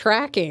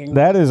tracking.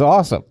 That is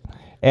awesome.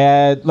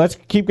 And let's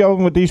keep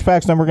going with these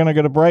facts, then we're going to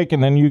go to break,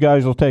 and then you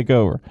guys will take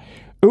over.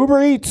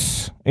 Uber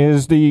Eats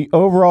is the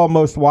overall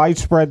most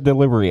widespread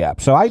delivery app.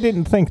 So I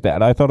didn't think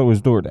that. I thought it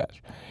was DoorDash.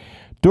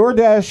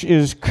 DoorDash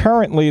is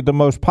currently the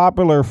most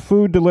popular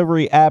food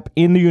delivery app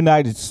in the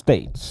United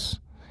States.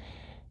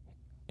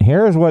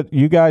 Here's what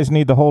you guys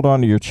need to hold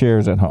on to your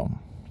chairs at home.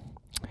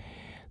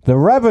 The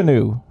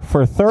revenue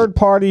for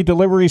third-party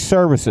delivery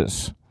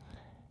services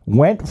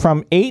went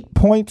from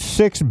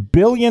 $8.6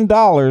 billion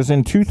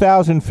in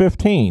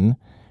 2015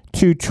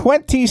 to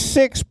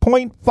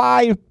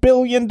 $26.5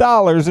 billion in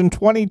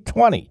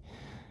 2020.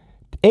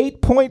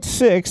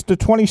 8.6 to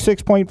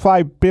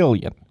 26.5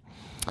 billion.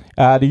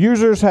 The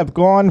users have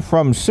gone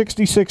from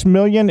 66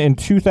 million in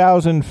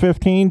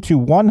 2015 to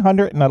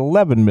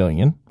 111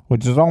 million,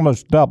 which is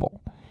almost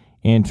double.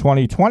 In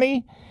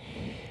 2020,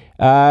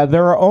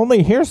 there are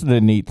only, here's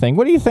the neat thing.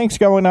 What do you think's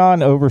going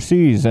on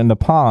overseas in the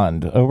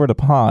pond, over the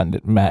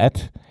pond,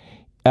 Matt?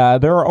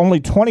 There are only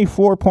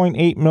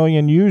 24.8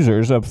 million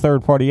users of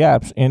third-party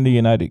apps in the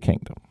United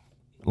Kingdom,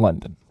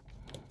 London.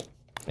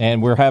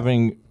 And we're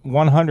having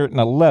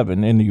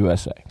 111 in the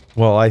USA.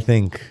 Well, I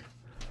think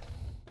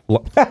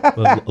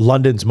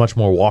London's much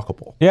more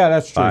walkable. Yeah,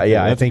 that's true.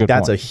 I think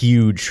that's a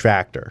huge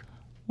factor.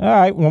 All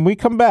right, when we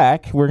come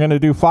back, we're going to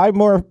do 5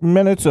 more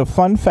minutes of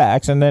fun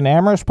facts, and then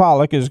Amaris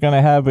Pollock is going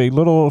to have a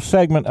little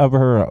segment of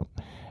her own.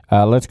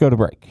 Let's go to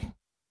break.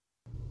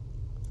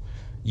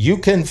 You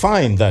can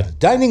find the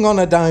Dining on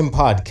a Dime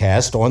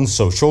podcast on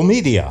social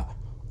media.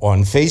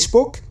 On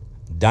Facebook,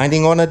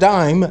 Dining on a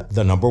Dime,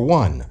 the number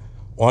 1.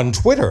 On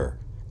Twitter,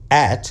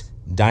 at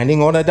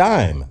Dining on a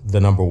Dime, the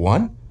number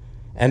 1.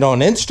 And on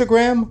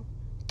Instagram,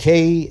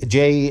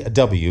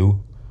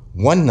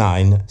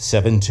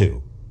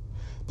 KJW1972.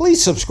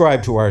 Please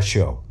subscribe to our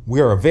show.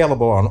 We are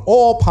available on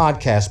all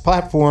podcast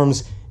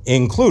platforms,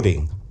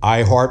 including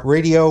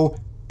iHeartRadio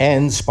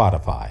and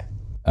Spotify.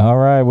 All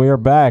right, we are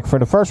back. For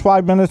the first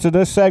 5 minutes of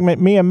this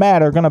segment, me and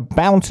Matt are going to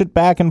bounce it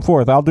back and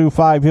forth. I'll do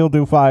 5, he'll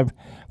do 5.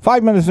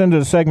 5 minutes into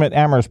the segment,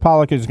 Amaris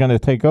Pollock is going to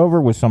take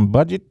over with some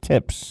budget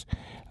tips.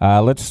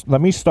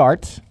 Let me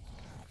start.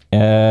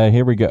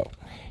 Here we go.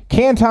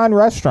 Canton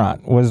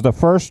Restaurant was the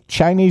first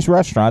Chinese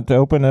restaurant to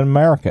open in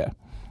America.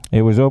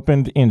 It was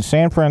opened in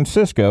San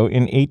Francisco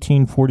in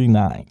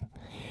 1849.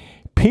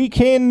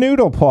 Pekin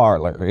Noodle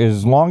Parlor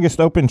is longest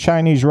open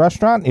Chinese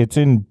restaurant. It's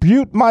in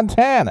Butte,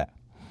 Montana,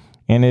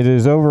 and it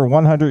is over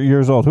 100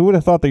 years old. Who would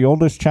have thought the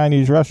oldest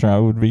Chinese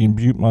restaurant would be in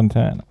Butte,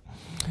 Montana?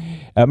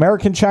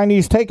 American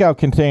Chinese takeout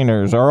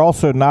containers are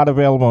also not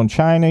available in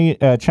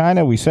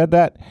China. We said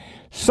that.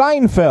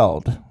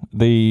 Seinfeld,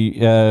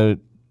 the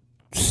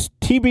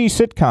TV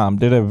sitcom,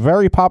 did a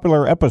very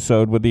popular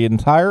episode with the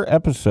entire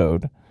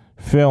episode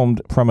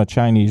filmed from a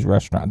Chinese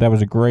restaurant. That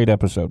was a great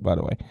episode, by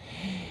the way.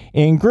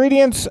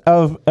 Ingredients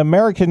of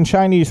American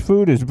Chinese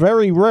food is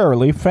very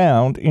rarely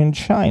found in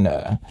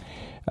China.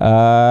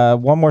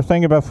 One more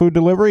thing about food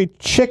delivery.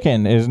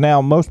 Chicken is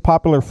now most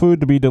popular food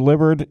to be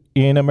delivered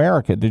in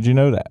America. Did you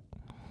know that?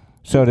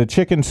 So the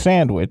chicken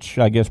sandwich,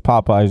 I guess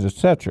Popeyes,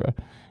 etc.,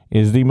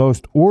 is the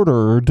most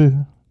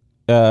ordered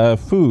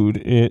food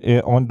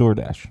on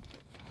DoorDash,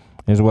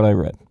 is what I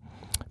read.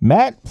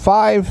 Matt,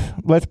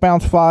 5. Let's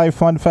bounce 5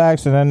 fun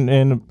facts, and then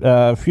in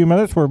a few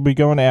minutes we'll be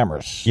going to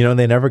Amherst. You know,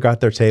 they never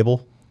got their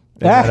table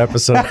in that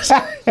episode.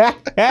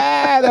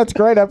 That's a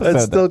great episode.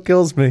 That still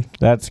kills me.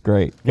 That's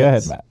great. Go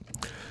ahead, Matt.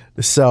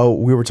 So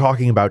we were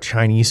talking about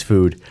Chinese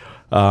food.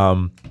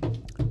 Crab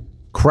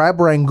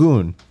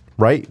rangoon,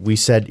 right? We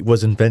said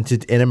was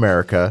invented in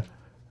America.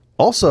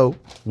 Also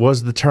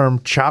was the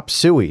term chop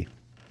suey.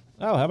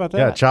 Oh, how about that?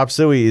 Yeah, chop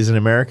suey is an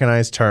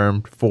Americanized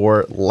term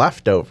for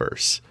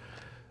leftovers.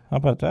 How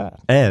about that?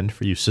 And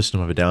for you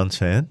System of a Down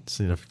fans,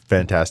 a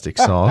fantastic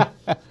song.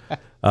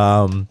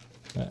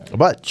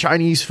 But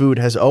Chinese food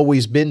has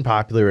always been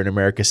popular in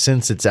America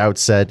since its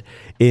outset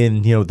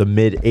in the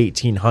mid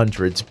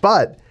 1800s.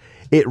 But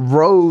it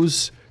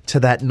rose to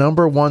that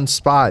number 1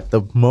 spot,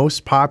 the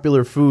most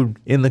popular food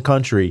in the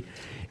country,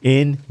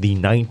 in the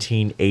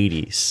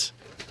 1980s.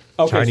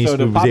 Okay, Chinese so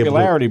the food was able to-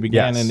 popularity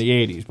began Yes. in the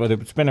 80s, but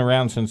it's been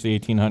around since the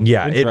 1800s.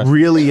 Yeah, it Interesting.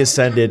 really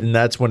ascended, and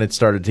that's when it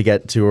started to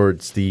get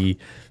towards the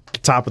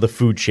top of the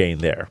food chain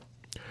there.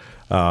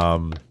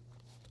 Talking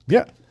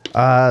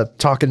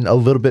a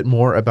little bit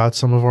more about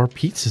some of our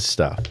pizza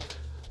stuff.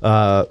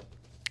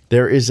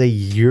 There is a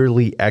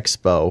yearly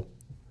expo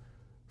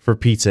for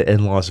pizza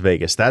in Las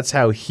Vegas. That's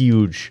how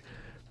huge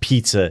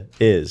pizza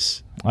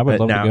is. I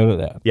would love to go to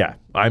that. Yeah,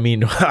 I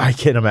mean, I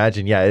can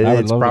imagine. Yeah, I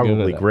would it's love to go to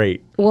probably that.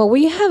 great. Well,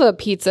 we have a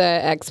pizza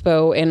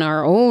expo in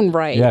our own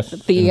right. Yes, in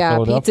The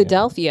Philadelphia.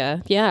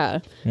 Pizzadelphia. Yeah.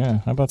 Yeah,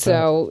 how about that?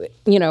 So,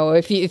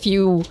 if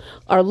you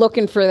are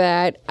looking for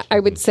that,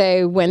 I would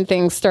say when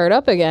things start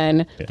up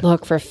again,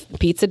 look for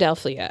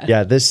Pizzadelphia.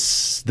 Yeah,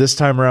 this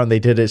time around they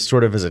did it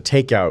sort of as a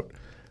takeout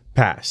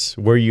pass,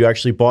 where you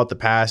actually bought the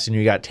pass and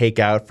you got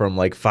takeout from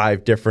like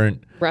 5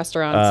 different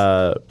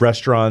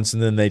Restaurants.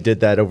 and then they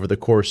did that over the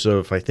course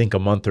of I think a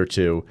month or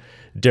 2,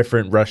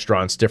 different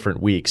restaurants,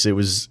 different weeks. It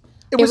was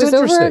It was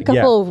interesting. over a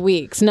couple of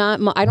weeks. I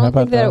don't about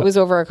think that that? it was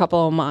over a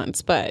couple of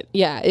months, but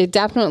yeah, it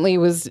definitely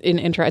was an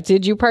interest.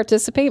 Did you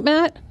participate,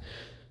 Matt?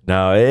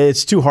 No,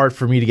 it's too hard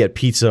for me to get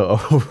pizza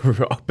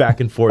over back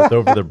and forth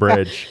over the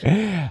bridge.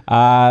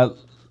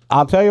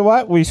 I'll tell you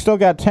what, we still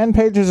got 10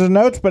 pages of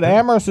notes, but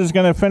Amaris is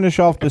going to finish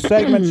off the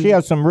segment. She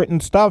has some written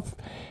stuff.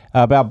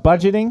 about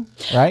budgeting,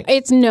 right?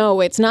 It's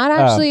not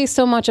actually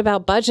so much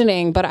about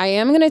budgeting, but I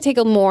am going to take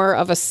a more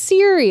of a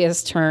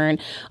serious turn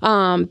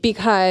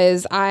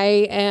because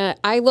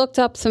I looked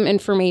up some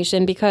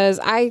information because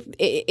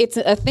it's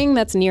a thing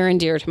that's near and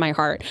dear to my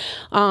heart.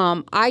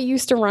 I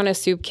used to run a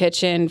soup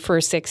kitchen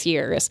for 6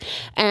 years,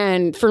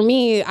 and for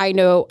me, I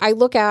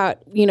look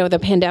at the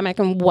pandemic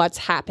and what's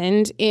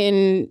happened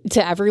to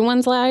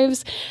everyone's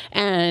lives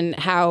and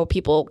how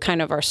people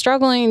kind of are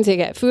struggling to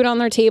get food on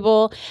their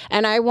table,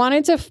 and I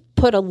wanted to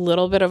put a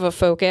little bit of a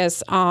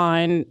focus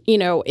on,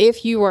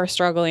 if you are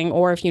struggling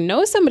or if you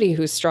know somebody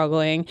who's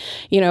struggling,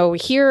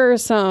 here are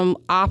some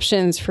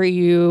options for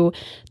you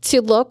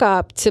to look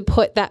up to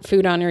put that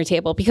food on your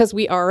table, because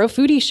we are a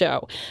foodie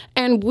show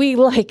and we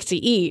like to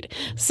eat.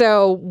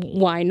 So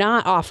why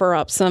not offer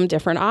up some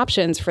different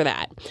options for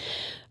that?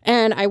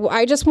 And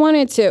I just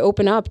wanted to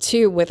open up,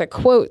 too, with a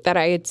quote that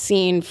I had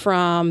seen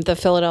from the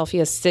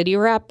Philadelphia city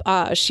rep,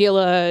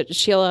 Sheila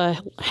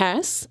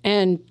Hess.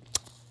 And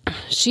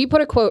she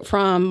put a quote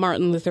from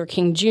Martin Luther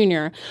King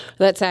Jr.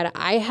 that said,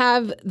 "I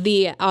have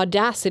the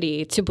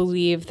audacity to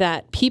believe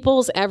that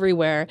peoples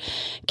everywhere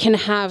can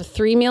have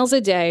 3 meals a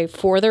day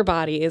for their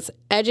bodies,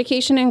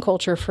 education and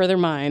culture for their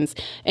minds,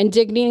 and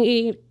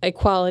dignity,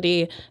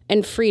 equality,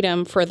 and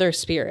freedom for their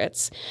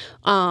spirits."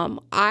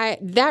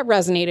 That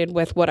resonated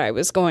with what I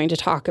was going to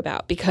talk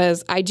about,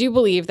 because I do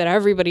believe that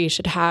everybody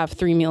should have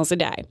 3 meals a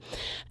day.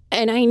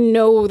 And I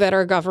know that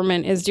our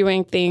government is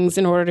doing things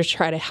in order to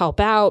try to help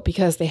out,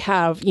 because they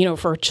have,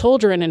 for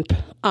children and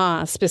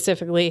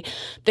specifically,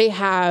 they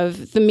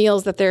have the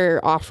meals that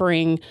they're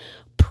offering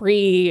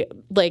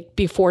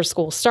before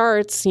school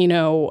starts. I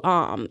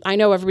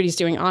know everybody's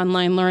doing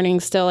online learning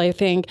still, I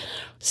think.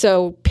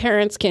 So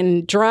parents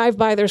can drive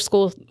by their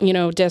school,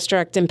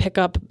 district and pick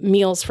up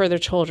meals for their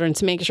children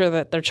to make sure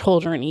that their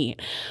children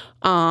eat.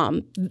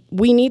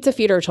 We need to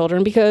feed our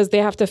children because they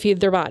have to feed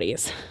their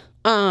bodies.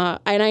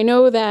 And I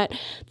know that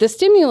the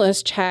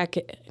stimulus check,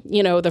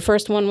 the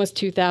first one was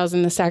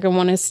 $2,000, the second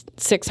one is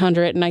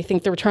 $600, and I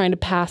think they were trying to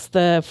pass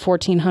the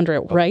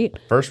 $1,400, right?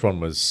 First one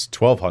was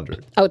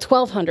 $1,200. Oh,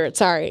 $1,200,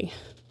 sorry.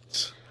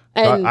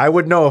 And I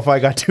would know if I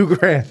got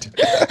 $2,000.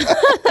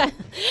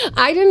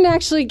 I didn't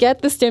actually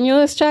get the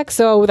stimulus check,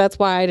 so that's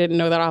why I didn't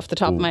know that off the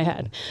top of my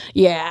head.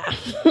 Yeah.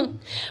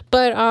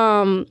 But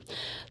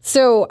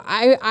so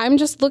I'm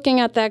just looking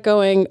at that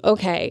going,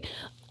 okay,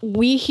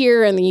 we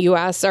here in the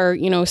U.S. are,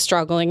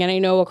 struggling. And I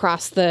know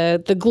across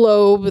the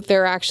globe,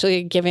 they're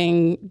actually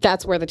giving,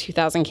 that's where the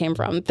 $2,000 came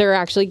from. They're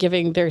actually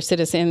giving their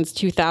citizens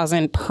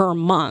 $2,000 per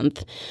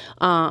month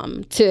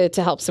to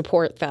help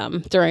support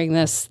them during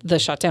the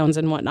shutdowns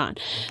and whatnot.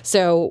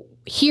 So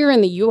here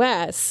in the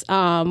U.S.,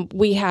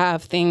 we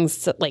have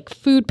things like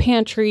food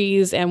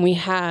pantries, and we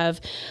have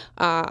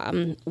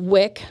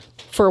WIC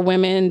for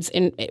women,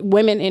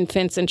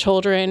 infants, and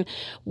children.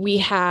 We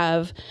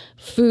have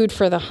food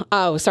for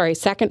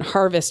Second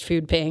Harvest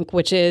Food Bank,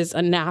 which is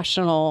a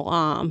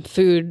national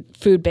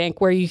food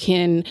bank where you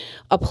can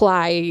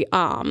apply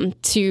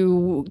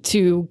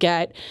to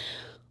get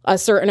a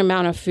certain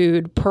amount of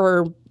food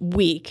per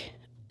week.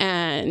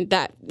 And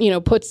that,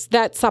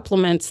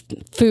 supplements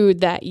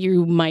food that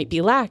you might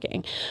be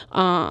lacking.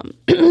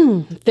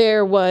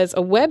 There was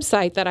a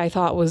website that I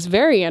thought was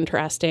very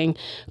interesting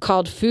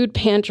called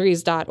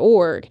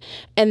foodpantries.org.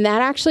 And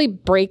that actually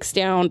breaks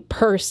down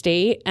per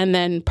state and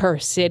then per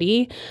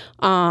city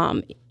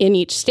in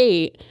each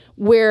state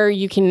where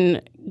you can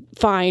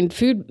find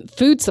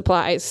food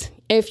supplies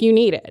if you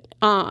need it.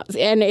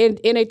 And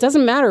it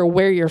doesn't matter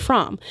where you're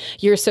from,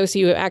 your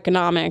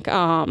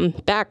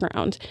socioeconomic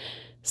background.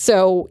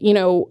 So,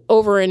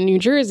 over in New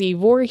Jersey,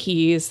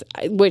 Voorhees,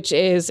 which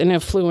is an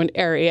affluent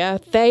area,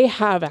 they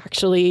have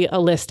actually a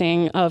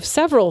listing of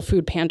several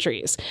food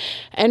pantries,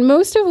 and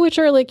most of which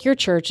are like your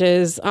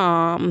churches.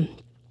 And,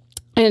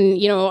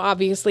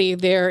 obviously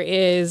there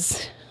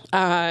is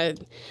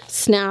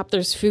SNAP,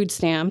 there's food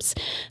stamps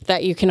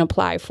that you can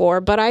apply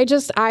for. But I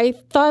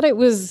thought it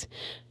was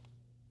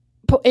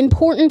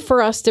important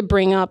for us to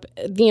bring up,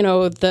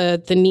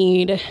 the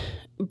need,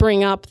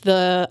 bring up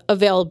the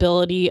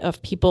availability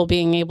of people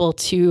being able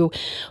to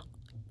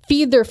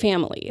feed their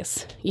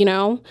families.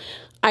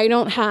 I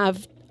don't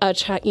have a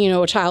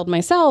child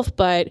myself,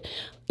 but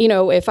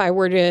if I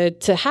were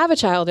to have a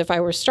child, if I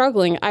were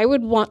struggling, I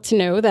would want to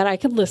know that I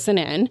could listen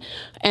in.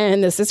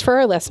 And this is for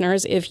our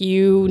listeners. If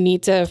you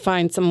need to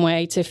find some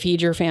way to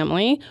feed your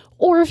family,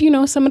 or if you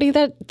know somebody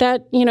that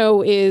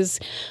is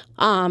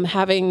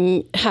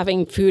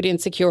having food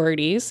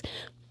insecurities,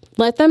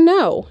 let them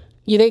know.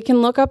 They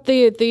can look up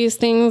these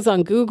things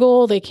on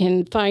Google. They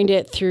can find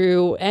it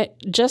through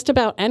just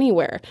about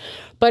anywhere.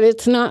 But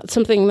it's not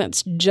something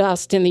that's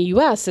just in the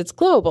U.S. It's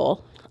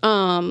global.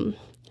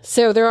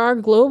 So there are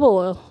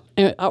global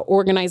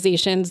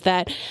organizations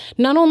that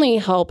not only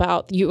help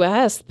out the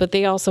U.S., but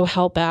they also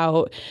help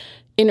out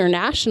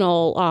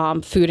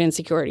international food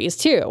insecurities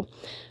too.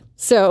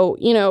 So,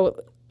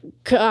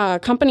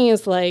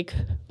 companies like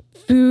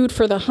Food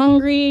for the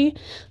Hungry,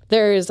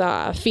 there's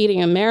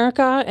Feeding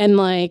America, and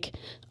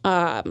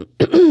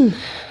the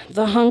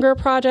Hunger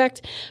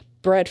Project,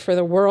 Bread for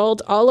the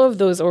World, all of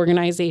those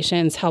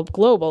organizations help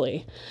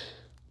globally.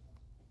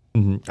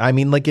 I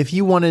mean, like if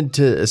you wanted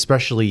to,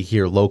 especially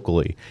here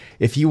locally,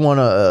 if you want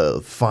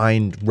to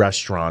find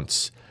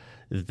restaurants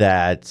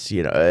that,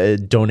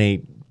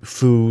 donate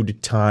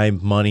food, time,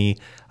 money,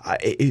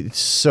 it's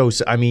so,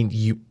 I mean,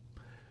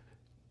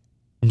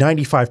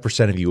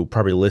 95% of you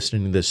probably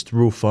listening to this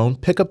through a phone,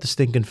 pick up the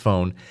stinking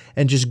phone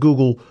and just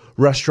Google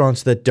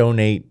restaurants that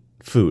donate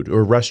food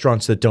or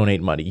restaurants that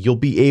donate money. You'll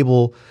be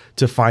able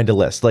to find a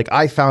list. Like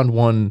I found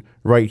one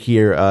right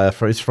here.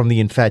 It's from the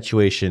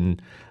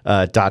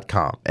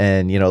infatuation.com.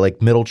 And,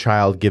 like Middle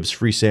Child gives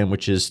free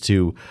sandwiches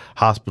to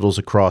hospitals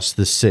across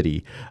the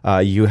city.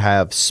 You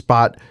have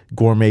Spot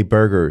Gourmet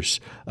Burgers,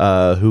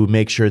 who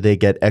make sure they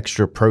get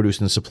extra produce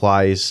and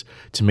supplies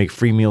to make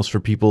free meals for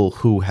people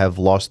who have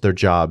lost their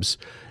jobs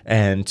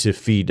and to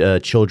feed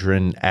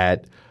children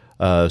at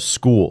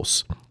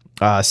schools.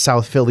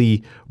 South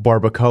Philly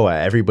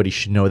Barbacoa. Everybody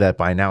should know that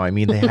by now. I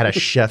mean, they had a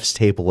chef's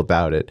table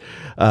about it.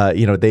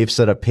 They've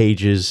set up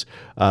pages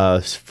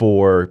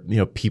for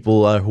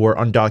people who are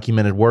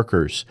undocumented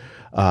workers.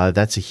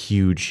 That's a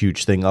huge,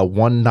 huge thing.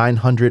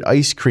 1-900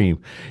 Ice Cream.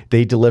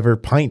 They deliver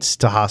pints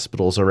to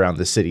hospitals around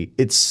the city.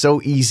 It's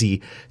so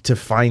easy to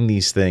find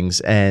these things,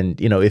 and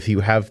if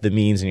you have the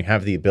means and you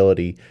have the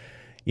ability,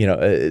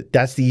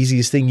 that's the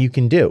easiest thing you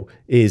can do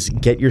is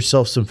get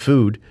yourself some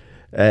food.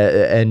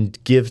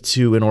 And give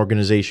to an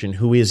organization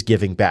who is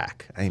giving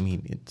back. I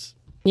mean, it's...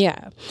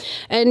 Yeah.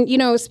 And,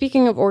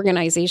 speaking of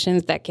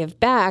organizations that give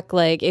back,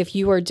 like if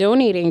you are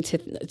donating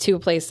to a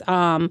place,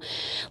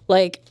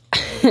 like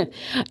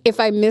if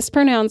I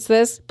mispronounce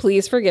this,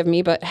 please forgive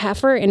me, but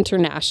Heifer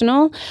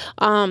International,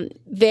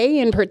 they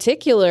in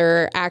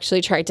particular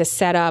actually tried to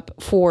set up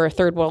for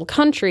third world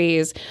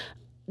countries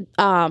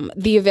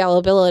the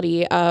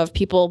availability of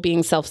people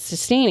being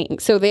self-sustaining.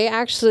 So they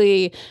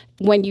actually,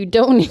 when you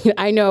donate,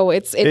 I know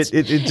it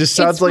just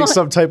sounds like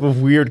some type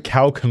of weird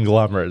cow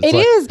conglomerate. It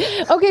is.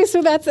 Okay,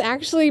 so that's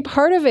actually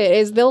part of it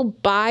is they'll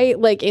buy,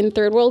 like in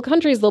third world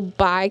countries, they'll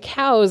buy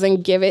cows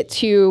and give it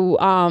to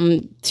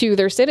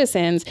their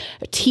citizens,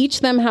 teach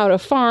them how to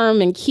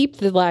farm and keep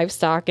the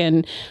livestock,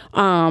 and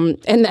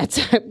that's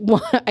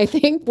I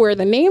think where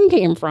the name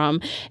came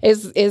from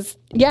is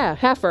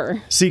heifer.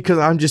 See, because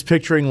I'm just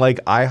picturing like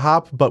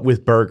IHOP but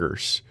with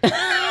burgers,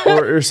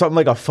 or something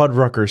like a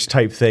Fuddruckers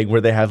type thing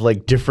where they have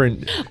like different.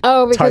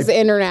 Oh, because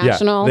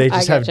international. Yeah, they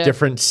just have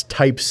different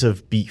types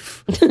of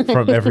beef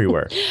from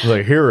everywhere.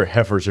 Like here at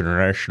Heifers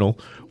International,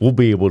 we'll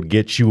be able to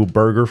get you a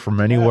burger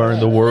from anywhere in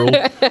the world,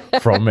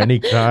 from any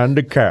kind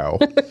of cow.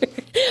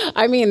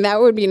 I mean, that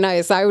would be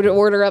nice. I would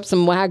order up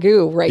some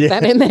Wagyu right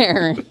then and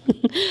there.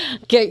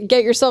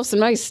 Get yourself some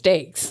nice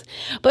steaks.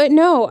 But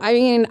no, I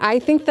mean, I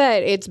think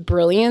that it's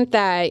brilliant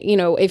that,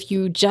 if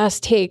you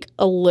just take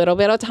a little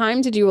bit of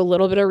time to do a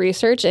little bit of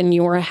research and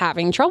you are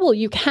having trouble,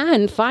 you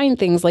can find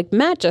things like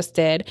Matt just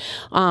did,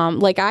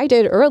 like I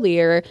did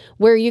earlier,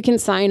 where you can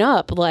sign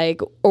up,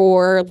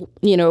 or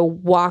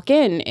walk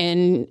in,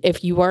 and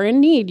if you are in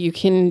need, you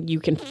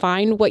can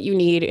find what you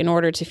need in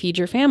order to feed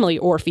your family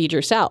or feed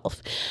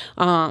yourself.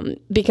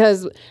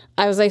 Because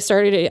as I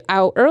started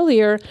out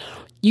earlier,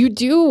 you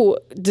do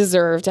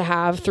deserve to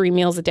have 3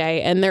 meals a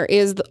day, and there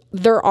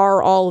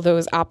are all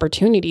those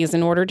opportunities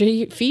in order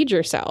to feed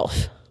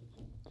yourself.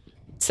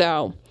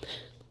 So,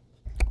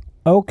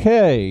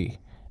 okay,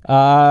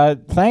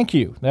 thank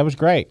you. That was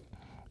great.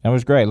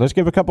 Let's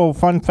give a couple of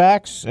fun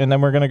facts, and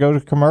then we're going to go to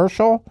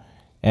commercial.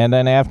 And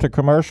then after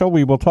commercial,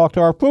 we will talk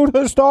to our food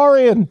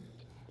historian,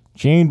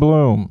 Gene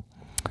Bloom.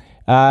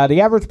 The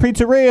average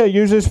pizzeria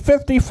uses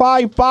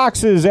 55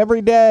 boxes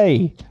every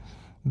day.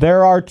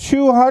 There are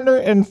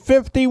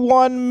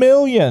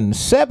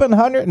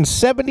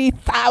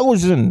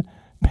 251,770,000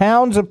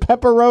 pounds of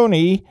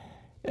pepperoni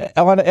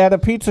at a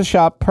pizza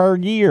shop per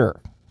year.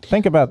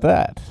 Think about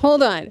that.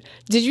 Hold on.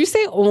 Did you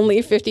say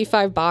only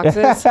 55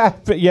 boxes?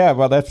 Yeah,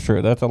 well, that's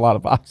true. That's a lot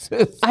of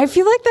boxes. I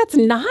feel like that's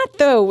not,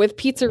 though, with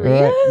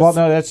pizzerias. Well,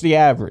 no, that's the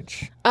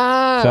average.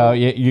 So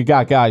you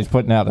got guys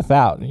putting out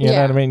 1,000. You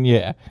know what I mean?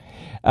 Yeah.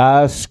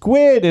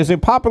 Squid is a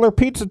popular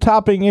pizza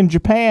topping in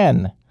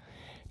Japan.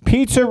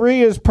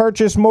 Pizzerias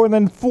purchase more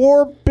than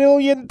 $4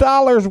 billion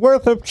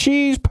worth of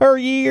cheese per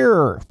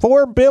year.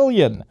 $4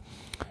 billion.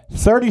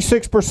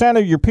 36%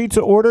 of your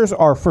pizza orders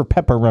are for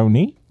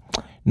pepperoni.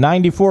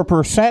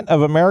 94%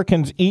 of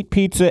Americans eat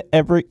pizza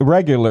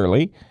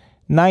regularly.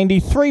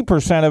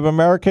 93% of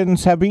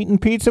Americans have eaten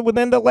pizza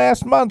within the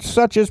last month,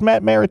 such as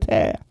Matt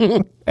Maritain.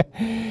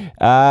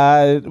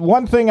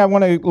 One thing I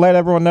want to let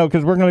everyone know,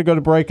 because we're going to go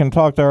to break and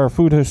talk to our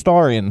food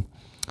historian.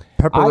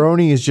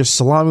 Pepperoni is just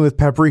salami with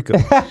paprika.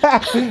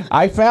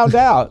 I found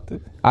out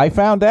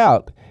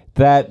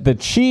that the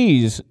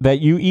cheese that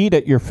you eat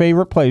at your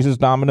favorite places,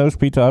 Domino's,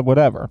 Pizza Hut,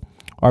 whatever,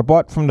 are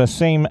bought from the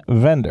same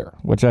vendor,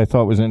 which I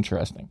thought was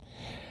interesting.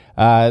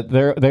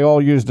 They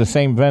all use the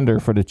same vendor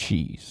for the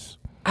cheese.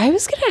 I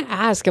was going to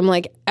ask, I'm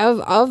like, out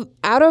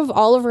of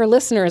all of our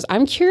listeners,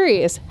 I'm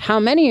curious how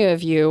many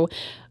of you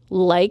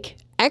like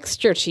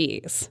extra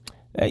cheese?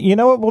 You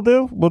know what we'll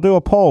do? We'll do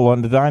a poll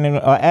on the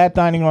at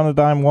Dining on a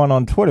Dime 1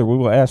 on Twitter. We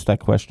will ask that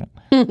question,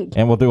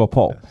 and we'll do a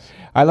poll. All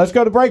right, let's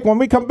go to break. When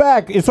we come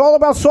back, it's all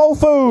about soul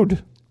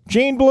food.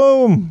 Gene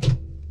Bloom.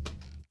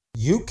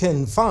 You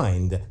can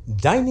find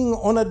Dining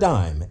on a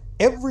Dime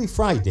every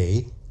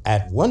Friday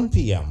at 1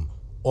 p.m.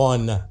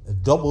 on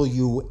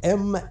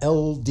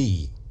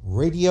WMLD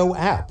radio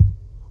app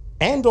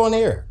and on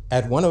air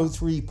at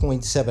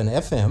 103.7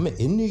 FM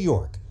in New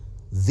York,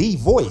 the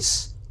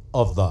voice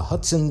of the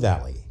Hudson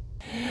Valley.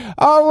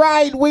 All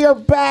right, we are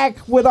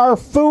back with our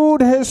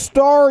food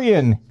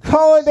historian,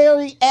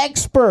 culinary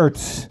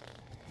expert,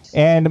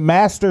 and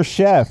master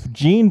chef,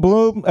 Gene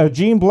Blum.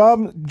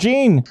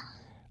 Gene,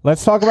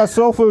 let's talk about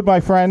soul food, my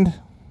friend.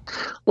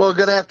 Well,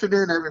 good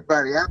afternoon,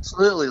 everybody.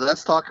 Absolutely.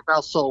 Let's talk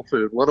about soul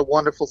food. What a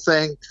wonderful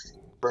thing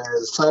for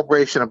the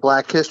celebration of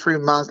Black History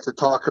Month to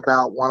talk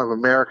about one of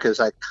America's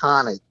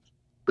iconic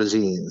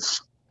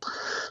cuisines.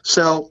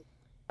 So,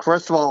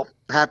 first of all,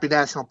 happy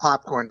National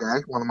Popcorn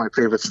Day, one of my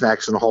favorite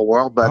snacks in the whole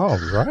world. But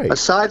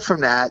aside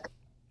from that,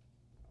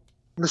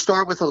 I'm going to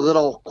start with a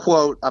little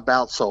quote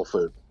about soul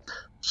food.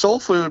 Soul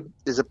food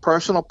is a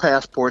personal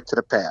passport to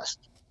the past.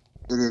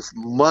 It is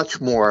much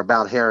more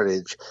about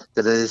heritage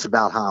than it is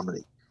about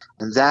hominy.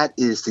 And that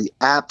is the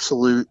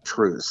absolute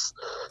truth.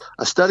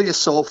 A study of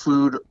soul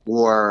food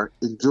or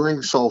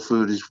enjoying soul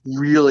food is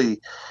really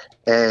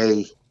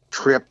a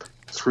trip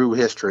through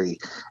history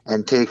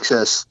and takes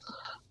us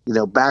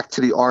back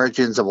to the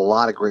origins of a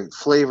lot of great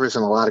flavors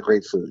and a lot of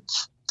great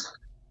foods.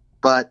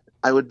 But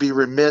I would be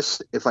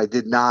remiss if I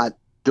did not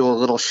do a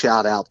little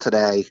shout out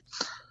today.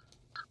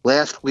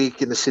 Last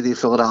week in the city of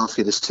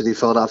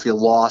Philadelphia,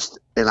 lost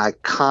an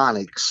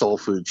iconic soul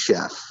food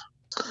chef.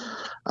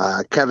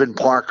 Kevin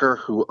Parker,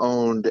 who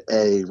owned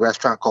a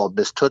restaurant called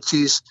Miss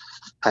Tootsie's,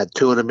 had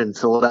two of them in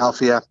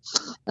Philadelphia,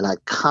 an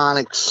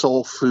iconic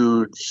soul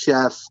food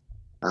chef.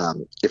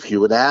 If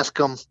you would ask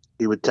him,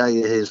 he would tell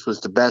you his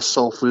was the best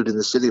soul food in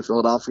the city of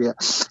Philadelphia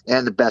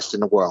and the best in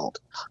the world.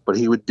 But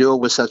he would do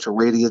it with such a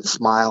radiant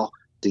smile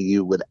that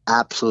you would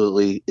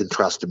absolutely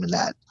entrust him in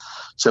that.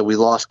 So we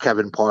lost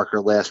Kevin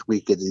Parker last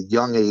week at the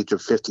young age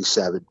of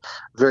 57.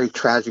 Very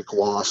tragic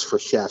loss for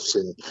chefs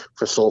and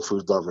for soul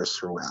food lovers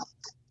throughout.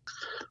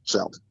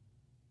 So,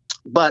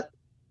 but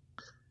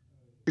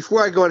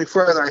before I go any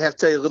further, I have to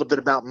tell you a little bit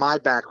about my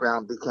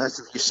background, because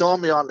if you saw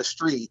me on the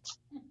street,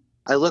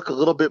 I look a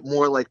little bit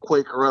more like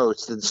Quaker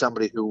Oats than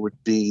somebody who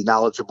would be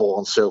knowledgeable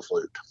on soul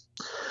food.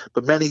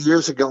 But many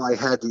years ago, I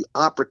had the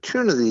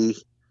opportunity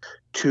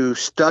to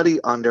study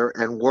under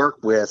and work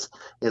with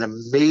an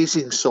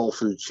amazing soul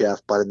food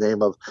chef by the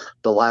name of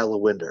Delilah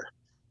Winder.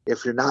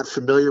 If you're not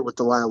familiar with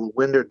Delilah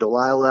Winder,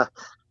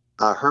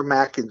 her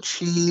mac and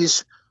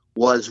cheese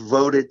was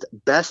voted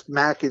best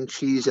mac and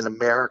cheese in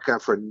America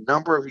for a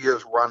number of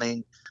years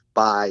running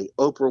by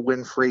Oprah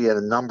Winfrey and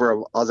a number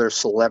of other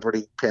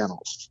celebrity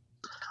panels.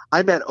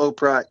 I met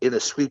Oprah in a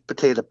sweet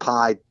potato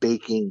pie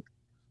baking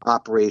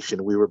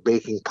operation. We were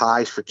baking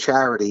pies for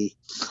charity,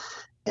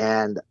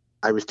 and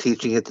I was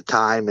teaching at the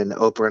time, and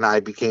Oprah and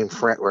I became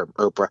Delilah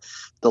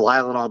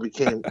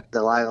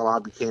and I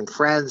became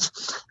friends,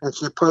 and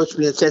she approached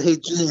me and said, "Hey,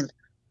 Gene,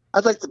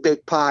 I'd like to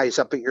bake pies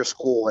up at your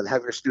school and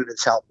have your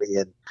students help me,"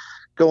 and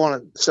go on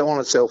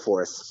and so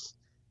forth.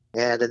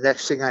 And the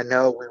next thing I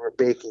know, we were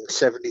baking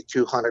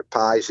 7,200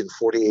 pies in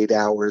 48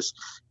 hours,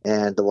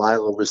 and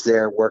Delilah was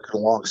there working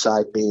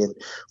alongside me and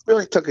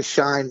really took a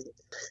shine,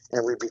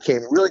 and we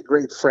became really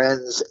great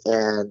friends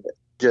and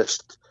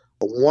just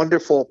a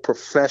wonderful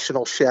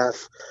professional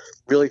chef.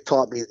 Really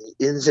taught me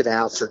the ins and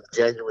outs of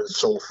genuine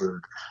soul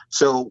food.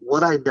 So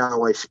what I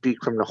know, I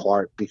speak from the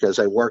heart because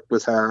I worked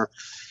with her.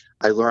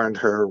 I learned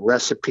her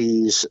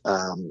recipes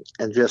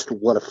and just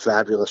what a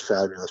fabulous,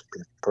 fabulous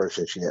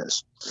person she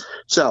is.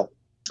 So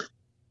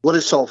what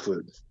is soul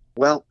food?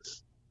 Well,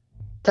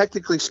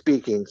 technically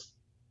speaking,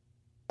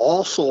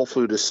 all soul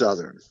food is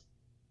Southern,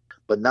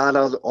 but not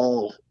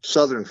all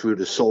Southern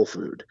food is soul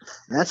food.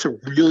 And that's a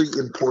really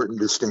important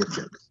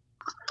distinction.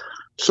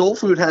 Soul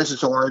food has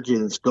its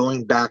origins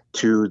going back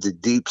to the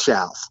Deep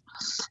South.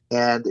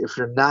 And if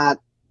you're not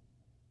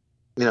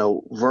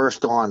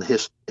versed on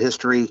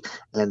history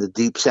and the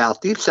Deep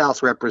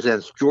South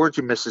represents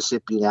Georgia,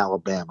 Mississippi, and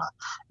Alabama,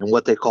 and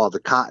what they call the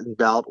Cotton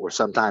Belt or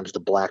sometimes the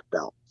Black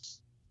Belt.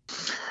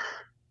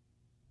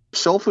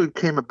 Soul food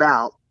came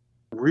about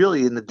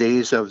really in the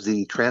days of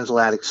the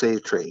transatlantic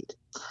slave trade.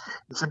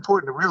 It's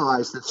important to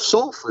realize that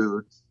soul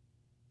food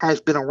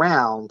has been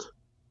around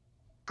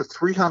for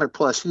 300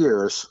 plus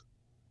years.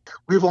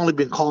 We've only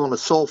been calling it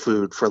soul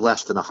food for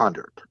less than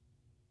 100.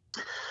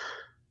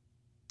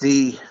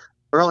 The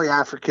early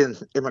African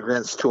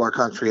immigrants to our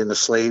country in the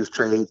slave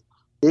trade,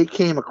 they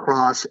came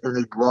across and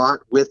they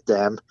brought with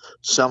them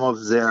some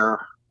of their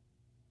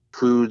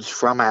foods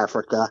from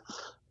Africa,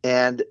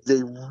 and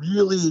they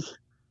really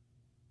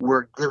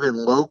were given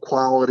low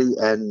quality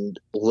and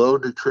low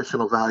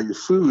nutritional value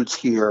foods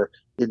here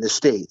in the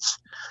States.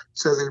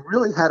 So they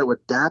really had to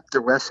adapt the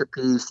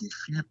recipes, the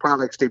few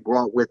products they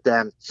brought with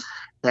them,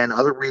 and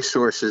other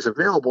resources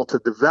available to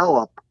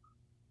develop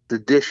the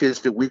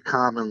dishes that we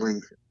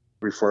commonly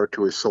refer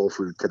to as soul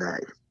food today.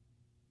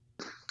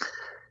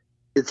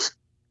 It's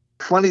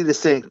funny to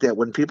think that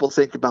when people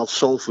think about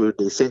soul food,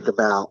 they think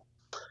about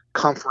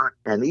comfort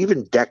and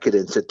even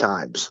decadence at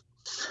times.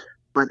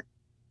 But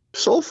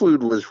soul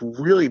food was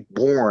really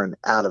born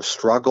out of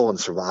struggle and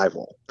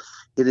survival.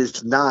 It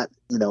is not,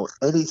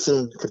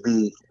 anything to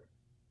be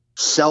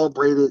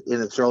celebrated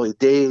in its early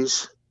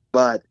days,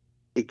 but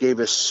it gave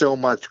us so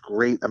much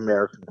great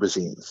American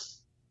cuisine.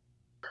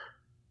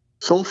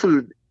 Soul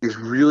food is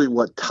really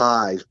what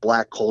ties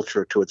Black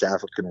culture to its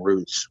African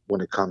roots when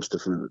it comes to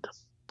food.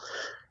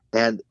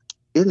 And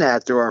in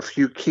that, there are a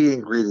few key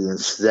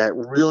ingredients that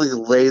really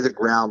lay the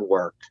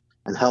groundwork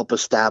and help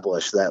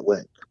establish that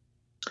link.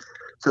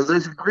 So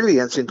those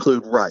ingredients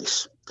include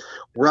rice.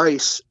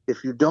 Rice,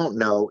 if you don't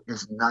know,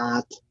 is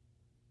not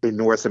a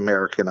North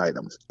American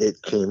item.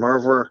 It came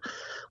over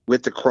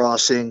with the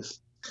crossing.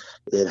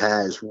 It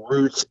has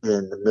roots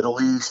in the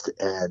Middle East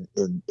and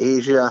in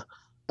Asia,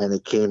 and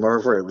it came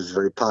over. It was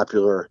very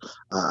popular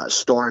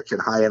starch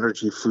and high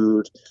energy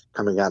food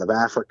coming out of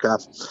Africa.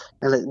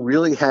 And it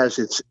really has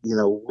its,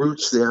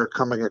 roots there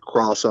coming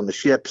across on the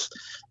ships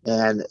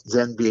and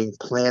then being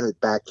planted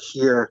back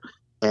here.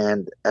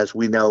 And as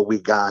we know, we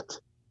got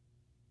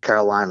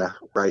Carolina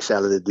rice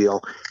out of the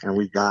deal, and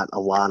we got a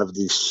lot of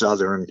these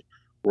southern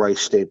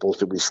rice staples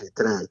that we see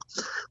today.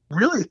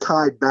 Really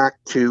tied back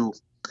to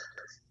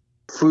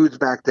foods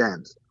back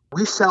then.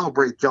 We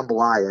celebrate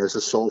jambalaya as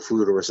a soul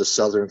food or as a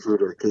southern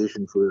food or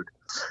Cajun food.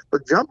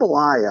 But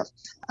jambalaya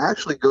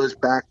actually goes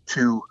back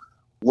to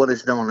what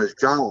is known as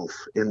jollof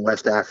in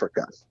West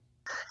Africa.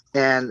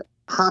 And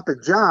Papa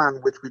John,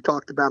 which we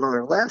talked about on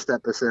our last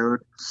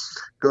episode,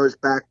 goes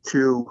back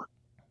to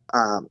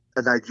a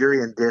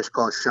Nigerian dish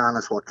called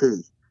shanas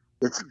waki.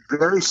 It's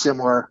very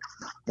similar,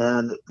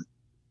 and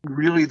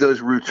really those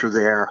roots are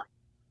there.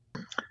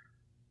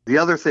 The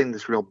other thing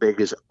that's real big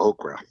is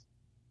okra.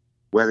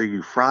 Whether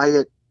you fry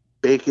it,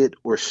 bake it,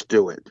 or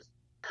stew it,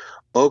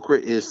 okra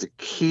is the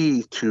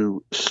key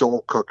to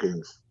soul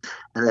cooking,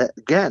 and it,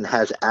 again,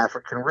 has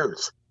African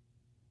roots.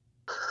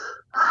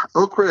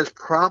 Okra is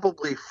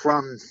probably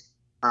from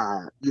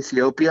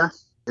Ethiopia.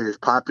 It is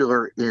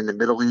popular in the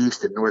Middle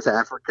East and North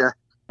Africa,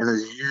 and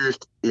is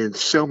used in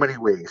so many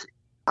ways.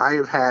 I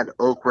have had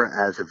okra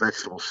as a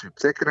vegetable soup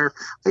thickener.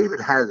 I even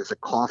had it as a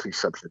coffee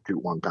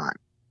substitute one time.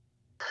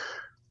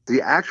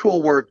 The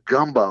actual word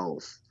gumbo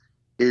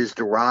is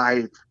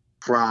derived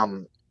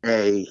from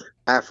a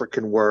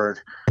African word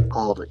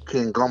called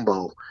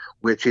kingumbo,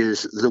 which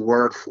is the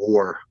word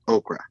for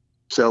okra.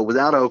 So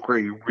without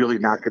okra, you're really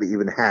not going to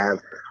even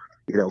have,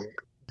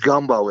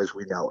 gumbo as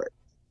we know it.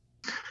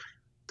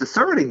 The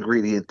third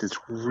ingredient that's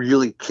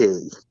really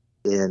key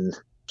in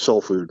soul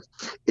food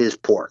is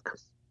pork.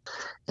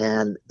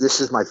 And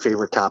this is my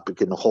favorite topic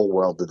in the whole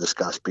world to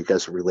discuss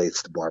because it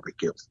relates to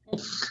barbecue.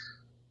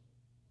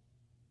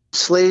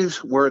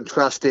 Slaves were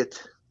entrusted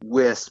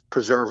with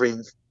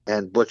preserving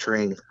and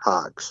butchering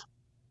hogs.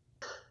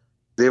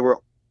 They were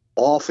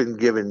often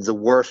given the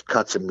worst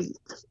cuts of meat.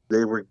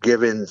 They were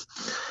given,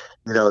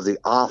 the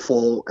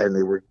offal, and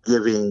they were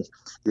giving,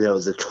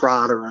 the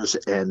trotters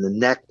and the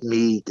neck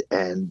meat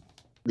and,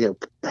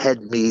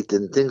 head meat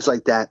and things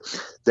like that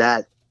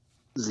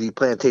the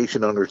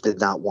plantation owners did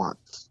not want.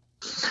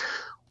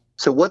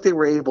 So what they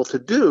were able to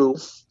do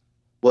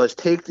was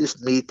take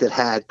this meat that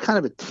had kind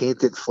of a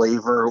tainted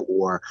flavor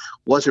or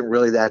wasn't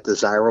really that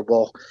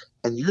desirable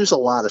and use a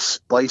lot of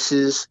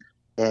spices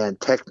and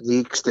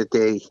techniques that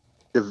they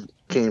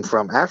came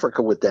from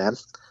Africa with them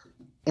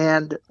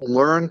and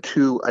learn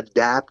to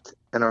adapt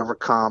and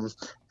overcome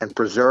and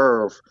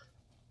preserve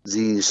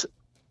these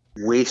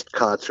waste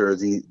cuts or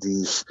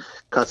these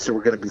cuts that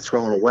were going to be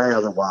thrown away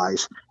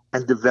otherwise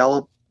and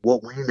develop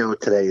what we know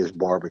today as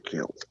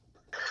barbecue.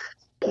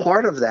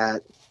 Part of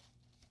that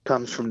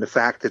comes from the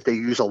fact that they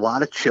use a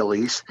lot of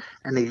chilies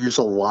and they use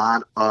a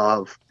lot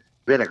of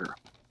vinegar.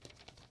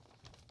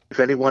 If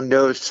anyone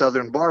knows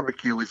Southern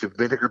barbecue, it's a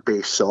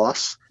vinegar-based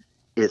sauce.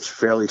 It's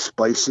fairly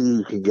spicy.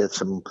 You can get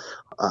some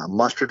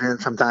mustard in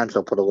it sometimes.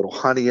 They'll put a little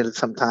honey in it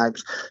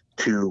sometimes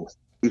to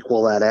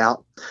equal that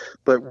out.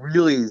 But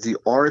really, the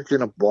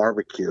origin of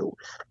barbecue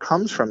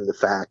comes from the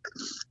fact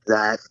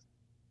that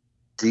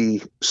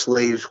the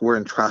slaves were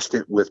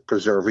entrusted with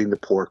preserving the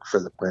pork for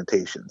the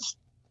plantations.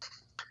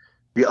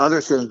 The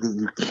other thing that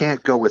you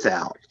can't go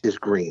without is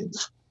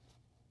greens.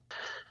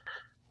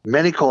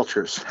 Many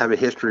cultures have a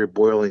history of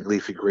boiling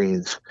leafy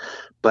greens,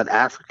 but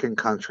African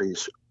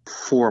countries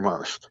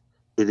foremost,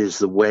 it is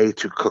the way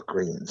to cook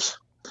greens.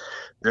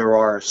 There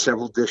are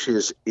several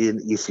dishes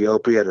in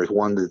Ethiopia. There's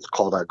one that's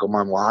called a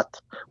gomanwat,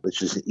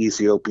 which is an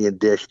Ethiopian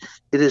dish.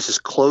 It is as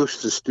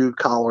close to stewed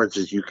collards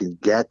as you can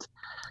get,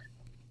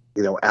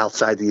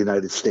 outside the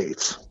United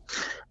States.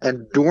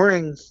 And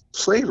during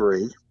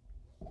slavery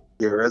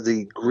era,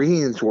 the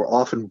greens were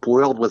often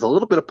boiled with a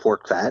little bit of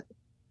pork fat,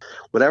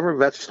 whatever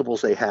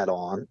vegetables they had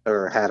on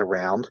or had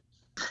around,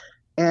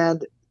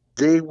 and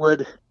they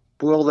would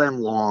boil them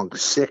long,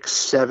 6,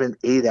 7,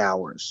 8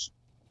 hours.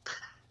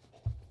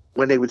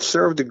 When they would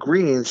serve the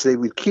greens, they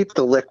would keep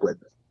the liquid,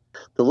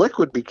 the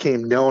liquid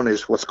became known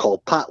as what's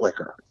called pot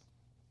liquor.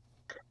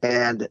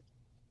 And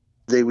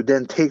they would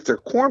then take their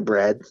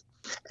cornbread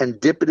and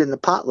dip it in the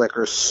pot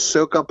liquor,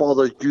 soak up all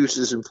those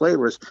juices and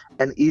flavors,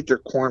 and eat their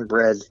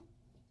cornbread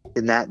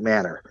in that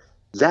manner.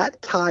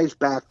 That ties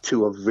back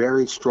to a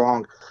very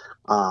strong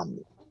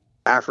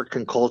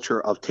African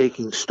culture of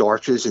taking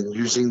starches and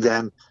using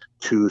them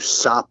to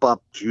sop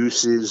up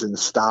juices and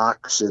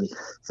stocks and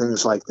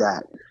things like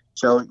that.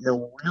 So,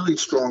 really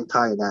strong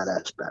tie in that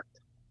aspect.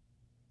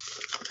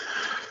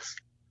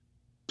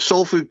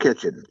 Soul Food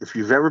Kitchen. If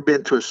you've ever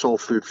been to a soul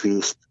food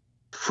feast,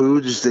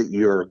 foods that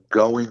you're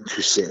going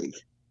to see.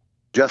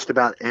 Just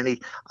about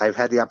any, I've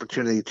had the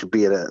opportunity to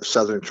be at a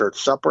Southern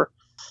Church supper.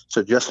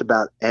 So just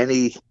about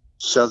any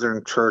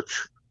Southern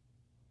Church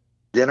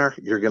dinner,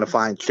 you're going to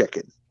find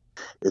chicken.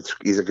 It's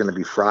either going to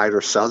be fried or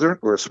Southern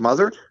or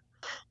smothered.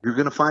 You're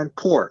going to find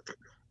pork.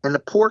 And the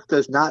pork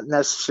does not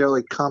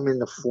necessarily come in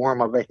the form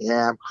of a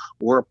ham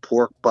or a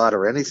pork butt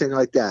or anything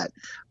like that.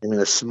 I mean,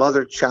 a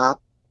smothered chop,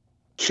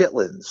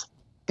 chitlins,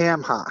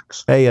 ham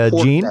hocks. Hey,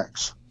 pork Gene?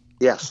 necks.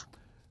 Yes.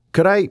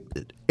 Could I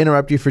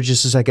interrupt you for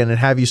just a second and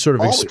have you sort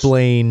of Always.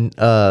 explain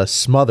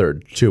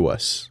smothered to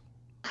us?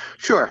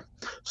 Sure.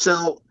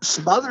 So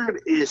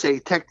smothered is a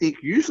technique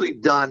usually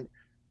done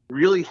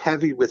really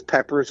heavy with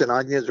peppers and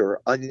onions, or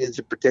onions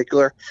in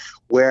particular,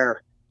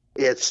 where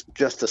it's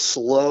just a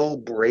slow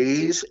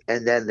braise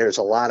and then there's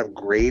a lot of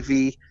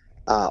gravy,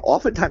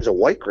 oftentimes a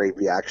white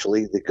gravy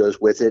actually that goes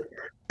with it,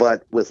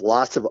 but with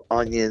lots of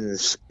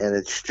onions, and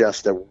it's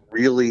just a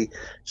really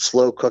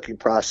slow cooking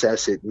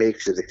process. It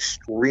makes it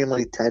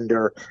extremely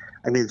tender.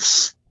 I mean,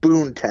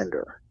 spoon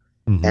tender.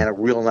 Mm-hmm. And a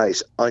real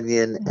nice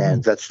onion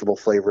and vegetable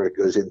flavor that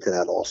goes into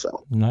that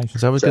also. Nice.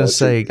 So I was So going to it's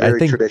say, I very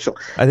think traditional.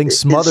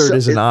 smothered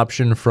is an it-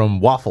 option from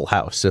Waffle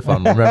House, if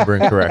I'm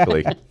remembering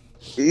correctly.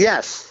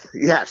 Yes.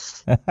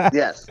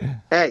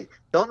 Hey,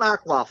 don't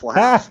knock Waffle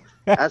House.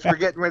 As we're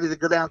getting ready to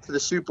go down to the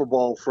Super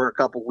Bowl for a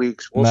couple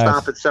weeks, we'll Nice.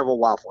 stop at several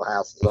Waffle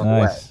Houses on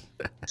Nice.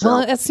 the way. So, Well,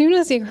 as soon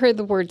as you heard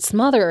the word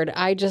smothered,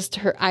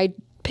 I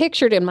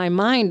pictured in my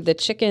mind the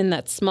chicken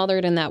that's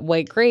smothered in that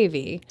white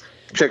gravy.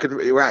 chicken,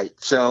 right?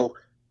 So,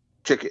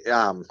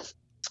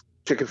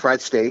 chicken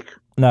fried steak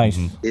Nice.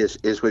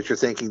 is what you're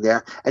thinking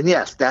there, and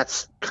yes,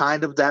 that's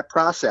kind of that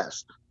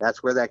process.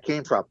 That's where that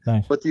came from.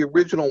 Nice. But the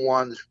original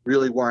ones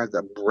really weren't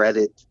a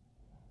breaded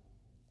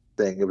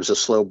thing. It was a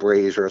slow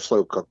braise or a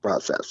slow cook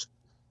process.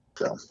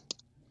 So.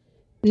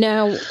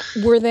 Now,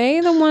 were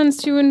they the ones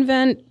to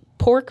invent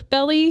pork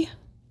belly?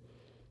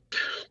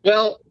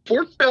 Well,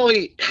 pork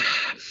belly,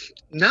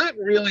 not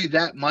really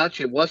that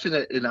much. It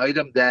wasn't an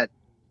item that,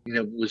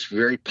 was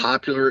very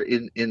popular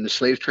in the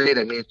slave trade.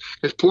 I mean,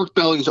 because pork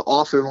bellies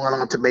often went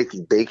on to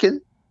making bacon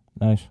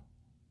Nice.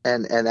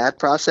 and that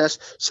process.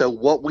 So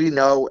what we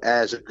know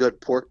as a good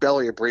pork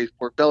belly, a braised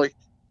pork belly,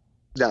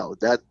 no,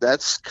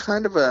 that's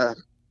kind of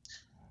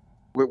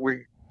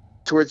we're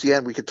towards the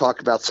end, we could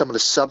talk about some of the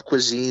sub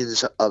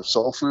cuisines of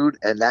soul food,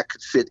 and that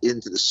could fit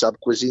into the sub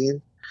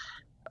cuisine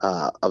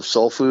of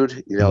soul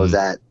food.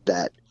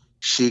 That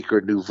chic or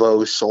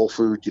nouveau soul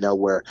food,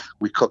 where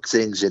we cook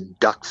things in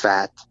duck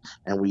fat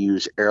and we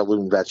use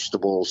heirloom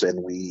vegetables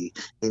and we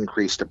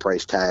increase the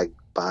price tag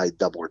by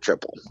double or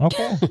triple.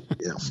 Okay.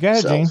 Go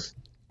ahead, so- Gene.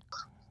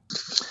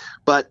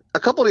 But a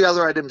couple of the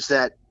other items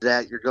that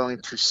you're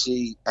going to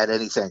see at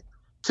anything.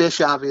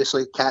 Fish,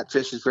 obviously.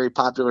 Catfish is very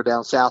popular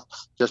down south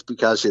just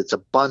because it's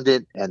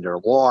abundant and they're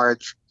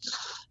large.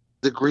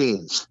 The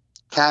greens,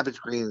 cabbage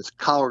greens,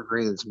 collard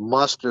greens,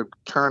 mustard,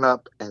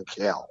 turnip, and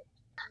kale.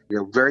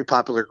 Very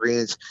popular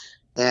greens.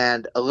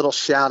 And a little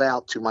shout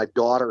out to my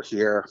daughter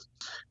here,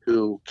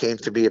 who came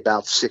to me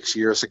about 6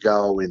 years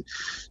ago and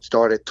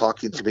started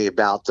talking to me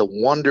about the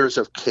wonders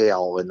of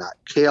kale and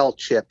kale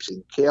chips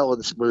and kale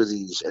and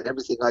smoothies and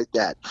everything like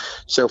that.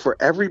 So for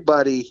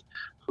everybody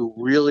who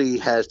really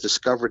has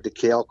discovered the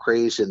kale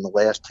craze in the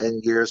last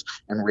 10 years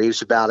and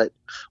raves about it,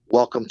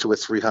 welcome to a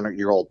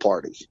 300-year-old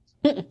party.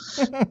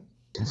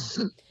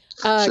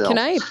 Can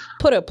I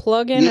put a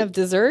plug in Yeah. of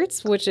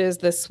desserts, which is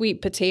the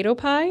sweet potato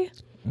pie?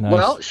 Nice.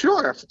 Well,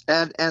 sure.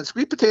 And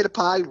sweet potato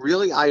pie,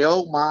 really, I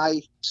owe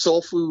my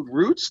soul food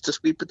roots to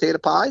sweet potato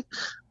pie,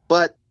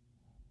 but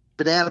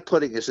banana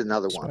pudding is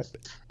another one.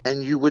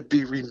 And you would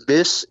be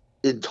remiss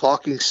in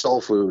talking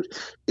soul food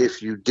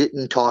if you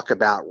didn't talk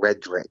about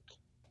red drink.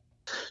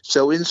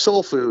 So in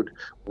soul food,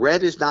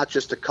 red is not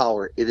just a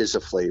color, it is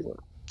a flavor.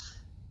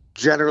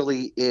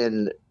 Generally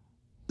in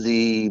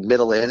the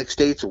Mid-Atlantic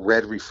states,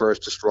 red refers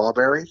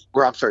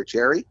to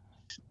cherry,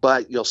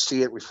 but you'll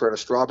see it refer to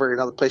strawberry in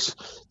other places.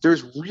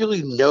 There's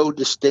really no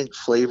distinct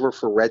flavor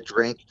for red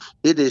drink.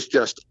 It is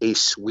just a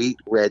sweet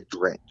red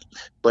drink,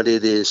 but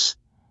it is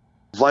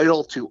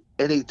vital to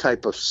any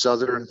type of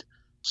Southern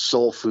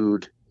soul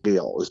food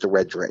meal is the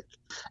red drink.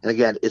 And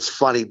again, it's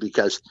funny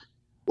because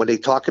when they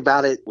talk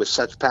about it with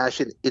such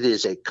passion, it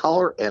is a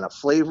color and a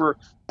flavor,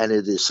 and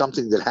it is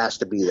something that has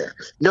to be there.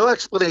 No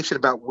explanation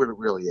about what it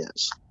really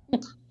is.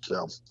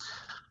 So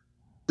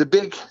the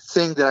big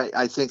thing that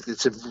I think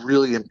that's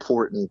really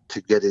important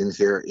to get in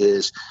here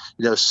is,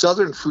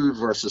 Southern food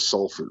versus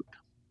soul food.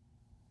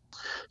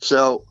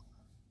 So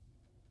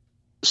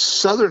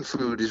Southern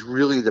food is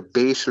really the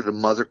base or the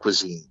mother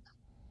cuisine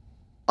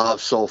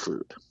of soul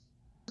food.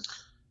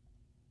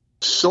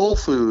 Soul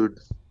food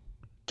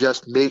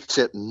just makes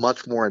it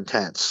much more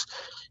intense.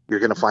 You're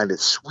going to find it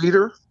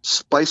sweeter,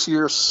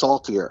 spicier,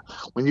 saltier.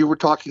 When you were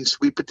talking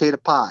sweet potato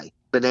pie,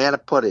 banana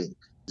pudding,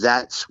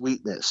 that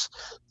sweetness,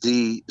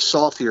 the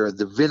saltier,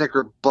 the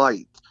vinegar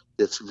bite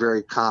that's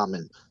very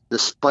common, the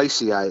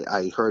spicy,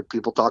 I heard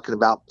people talking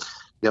about,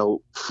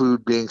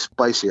 food being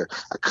spicier.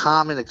 A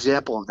common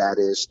example of that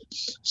is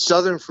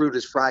Southern food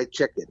is fried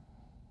chicken.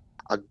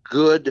 A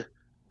good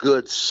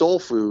soul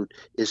food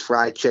is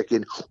fried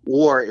chicken.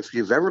 Or if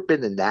you've ever been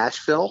to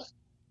Nashville,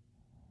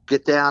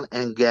 get down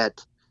and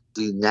get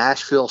the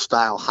Nashville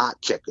style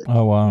hot chicken.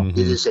 Oh, wow. It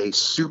is a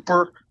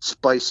super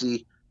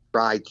spicy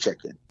fried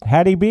chicken.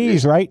 Hattie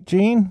B's, right,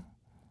 Gene?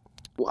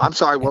 I'm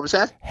sorry, what was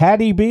that?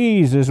 Hattie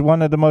B's is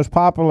one of the most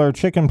popular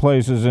chicken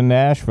places in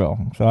Nashville.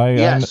 So I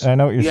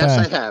know what you're saying. Yes,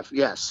 I have.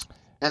 Yes,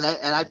 and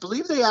I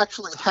believe they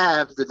actually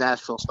have the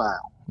Nashville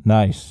style.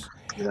 Nice.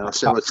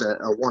 So it's a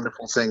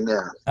wonderful thing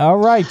there. All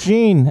right,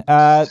 Gene.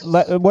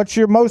 What's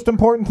your most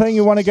important thing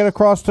you want to get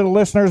across to the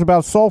listeners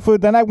about soul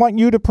food? Then I want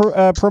you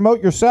to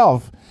promote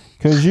yourself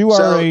because you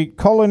are a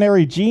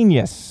culinary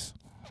genius.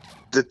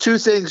 The two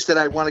things that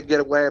I want to get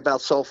away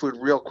about soul food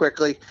real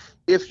quickly.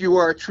 If you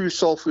are a true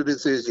soul food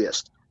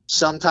enthusiast,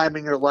 sometime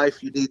in your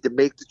life you need to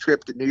make the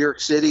trip to New York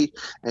City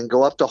and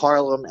go up to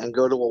Harlem and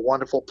go to a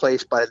wonderful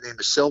place by the name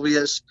of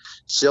Sylvia's.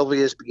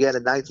 Sylvia's began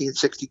in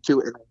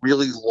 1962 and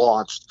really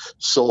launched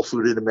soul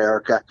food in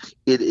America.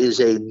 It is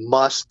a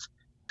must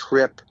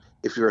trip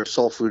if you're a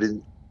soul food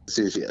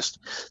enthusiast.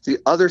 The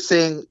other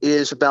thing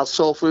is about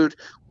soul food.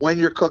 When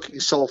you're cooking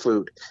soul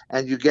food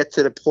and you get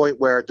to the point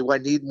where, do I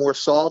need more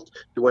salt?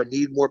 Do I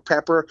need more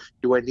pepper?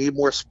 Do I need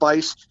more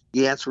spice?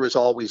 The answer is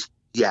always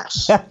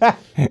yes.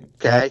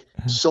 Okay?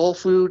 Soul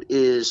food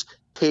is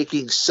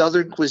taking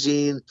Southern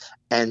cuisine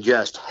and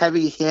just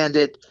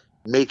heavy-handed,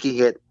 making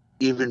it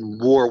even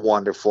more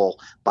wonderful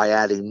by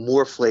adding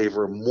more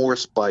flavor, more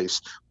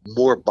spice,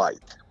 more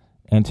bite.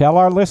 And tell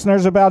our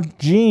listeners about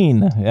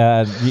Gene.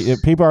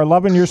 People are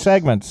loving your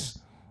segments.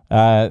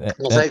 Well,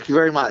 thank you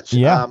very much.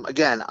 Yeah.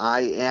 Again,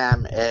 I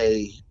am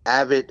a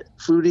avid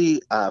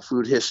foodie,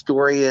 food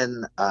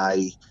historian.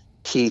 I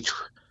teach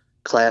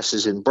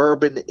classes in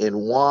bourbon, in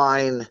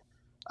wine.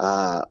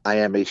 I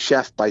am a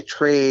chef by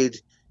trade,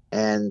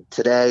 and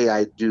today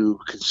I do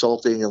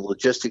consulting and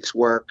logistics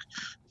work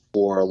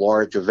for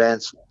large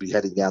events. We'll be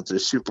heading down to the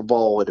Super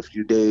Bowl in a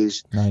few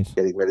days. Nice.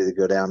 Getting ready to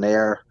go down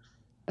there,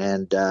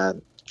 and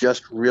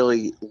just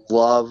really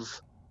love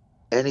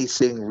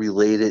anything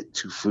related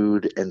to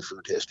food and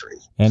food history.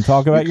 And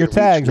talk about your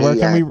tags.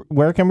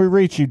 Where can we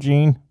reach you,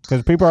 Gene?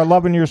 Because people are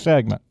loving your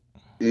segment.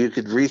 You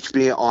can reach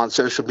me on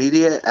social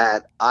media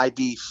at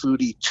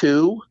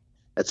IBFoodie2.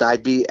 That's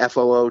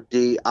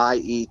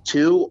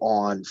IBFOODIE2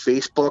 on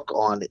Facebook,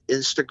 on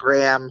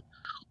Instagram,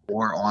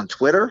 or on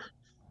Twitter.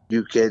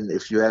 You can,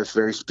 if you have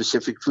very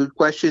specific food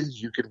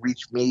questions, you can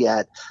reach me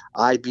at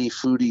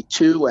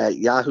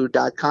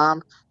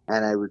IBFoodie2@yahoo.com,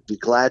 and I would be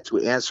glad to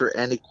answer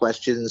any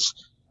questions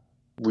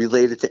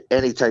related to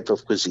any type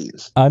of cuisine.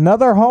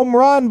 Another home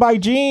run by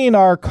Gene,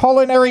 our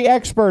culinary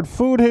expert,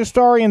 food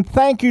historian.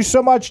 Thank you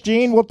so much,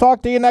 Gene. We'll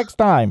talk to you next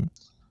time.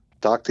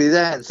 Talk to you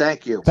then.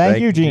 Thank you. Thank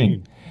you,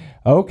 Gene.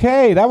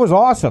 Okay, that was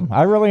awesome.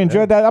 I really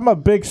enjoyed that. I'm a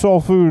big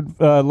soul food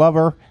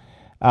lover.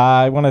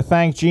 I want to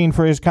thank Gene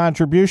for his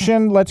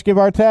contribution. Let's give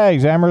our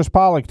tags. Amaris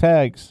Pollock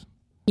tags.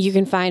 You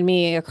can find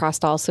me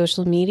across all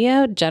social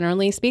media,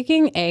 generally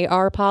speaking,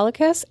 A.R.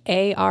 Pollockus,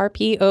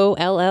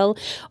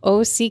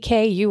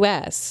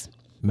 ARPOLLOCKUS.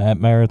 Matt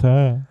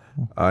Maritea.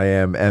 I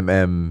am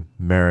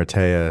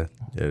Maritea.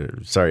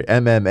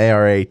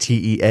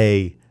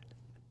 MMARATEA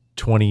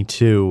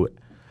 22.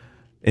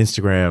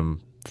 Instagram,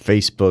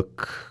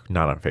 Facebook,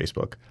 not on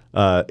Facebook.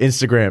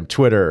 Instagram,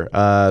 Twitter,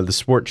 the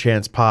Sport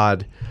Chance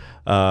Pod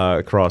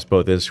across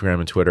both Instagram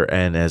and Twitter.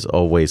 And as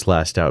always,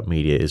 Last Out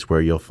Media is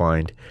where you'll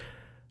find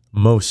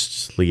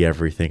mostly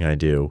everything I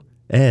do,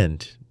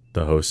 and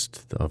the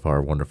host of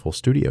our wonderful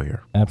studio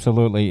here.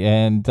 Absolutely.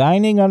 And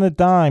Dining on a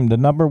Dime, the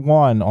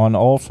 #1 on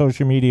all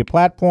social media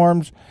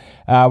platforms.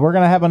 We're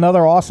going to have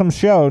another awesome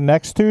show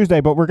next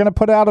Tuesday, but we're going to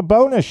put out a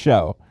bonus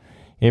show.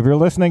 If you're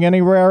listening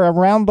anywhere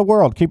around the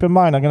world, keep in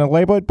mind, I'm going to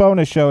label it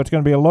bonus show. It's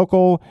going to be a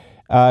local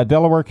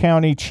Delaware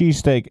County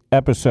cheesesteak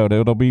episode.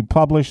 It'll be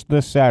published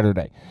this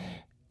Saturday.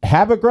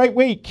 Have a great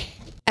week.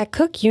 At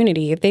Cook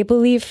Unity, they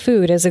believe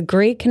food is a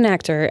great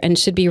connector and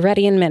should be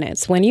ready in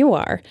minutes when you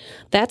are.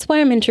 That's why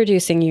I'm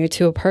introducing you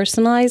to a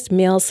personalized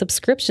meal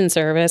subscription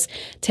service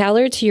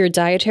tailored to your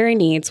dietary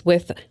needs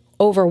with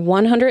over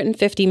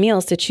 150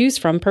 meals to choose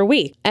from per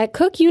week. At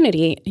Cook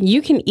Unity,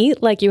 you can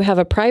eat like you have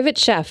a private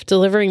chef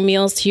delivering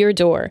meals to your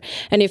door.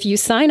 And if you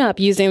sign up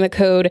using the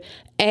code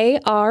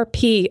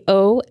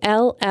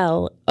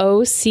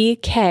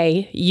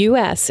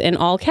ARPOLLOCKUS in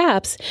all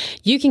caps,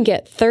 you can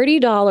get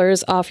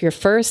 $30 off your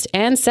first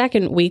and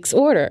second week's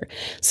order.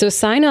 So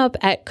sign up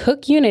at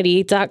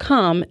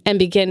cookunity.com and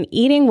begin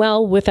eating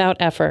well without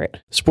effort.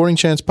 Sporting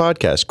Chance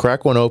Podcast.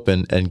 Crack one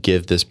open and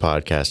give this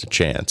podcast a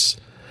chance.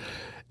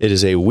 It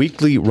is a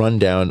weekly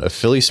rundown of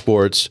Philly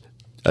sports,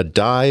 a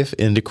dive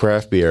into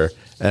craft beer,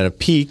 and a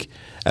peek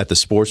at the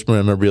sports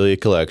memorabilia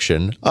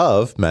collection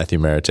of Matthew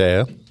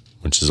Maratea,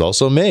 which is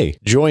also me.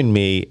 Join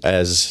me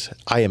as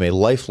I am a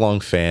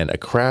lifelong fan, a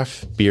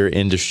craft beer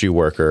industry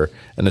worker,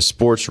 and a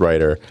sports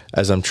writer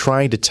as I'm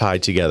trying to tie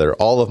together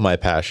all of my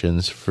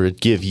passions for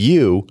give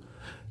you,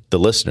 the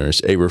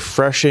listeners, a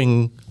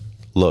refreshing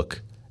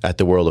look at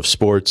the world of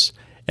sports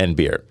and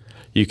beer.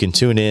 You can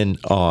tune in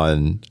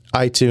on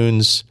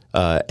iTunes,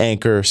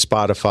 Anchor,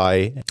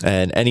 Spotify,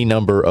 and any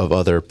number of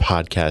other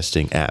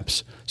podcasting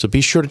apps. So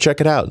be sure to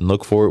check it out and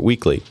look for it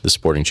weekly, the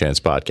Sporting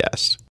Chance Podcast.